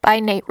 logo by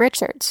Nate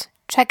Richards.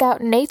 Check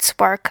out Nate's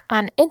work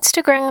on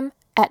Instagram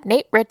at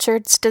Nate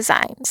Richards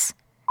Designs.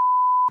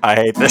 I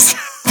hate this.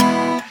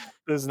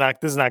 This is not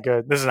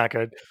good. This is not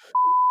good.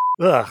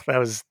 Ugh, that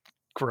was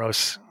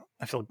gross.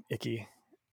 I feel icky.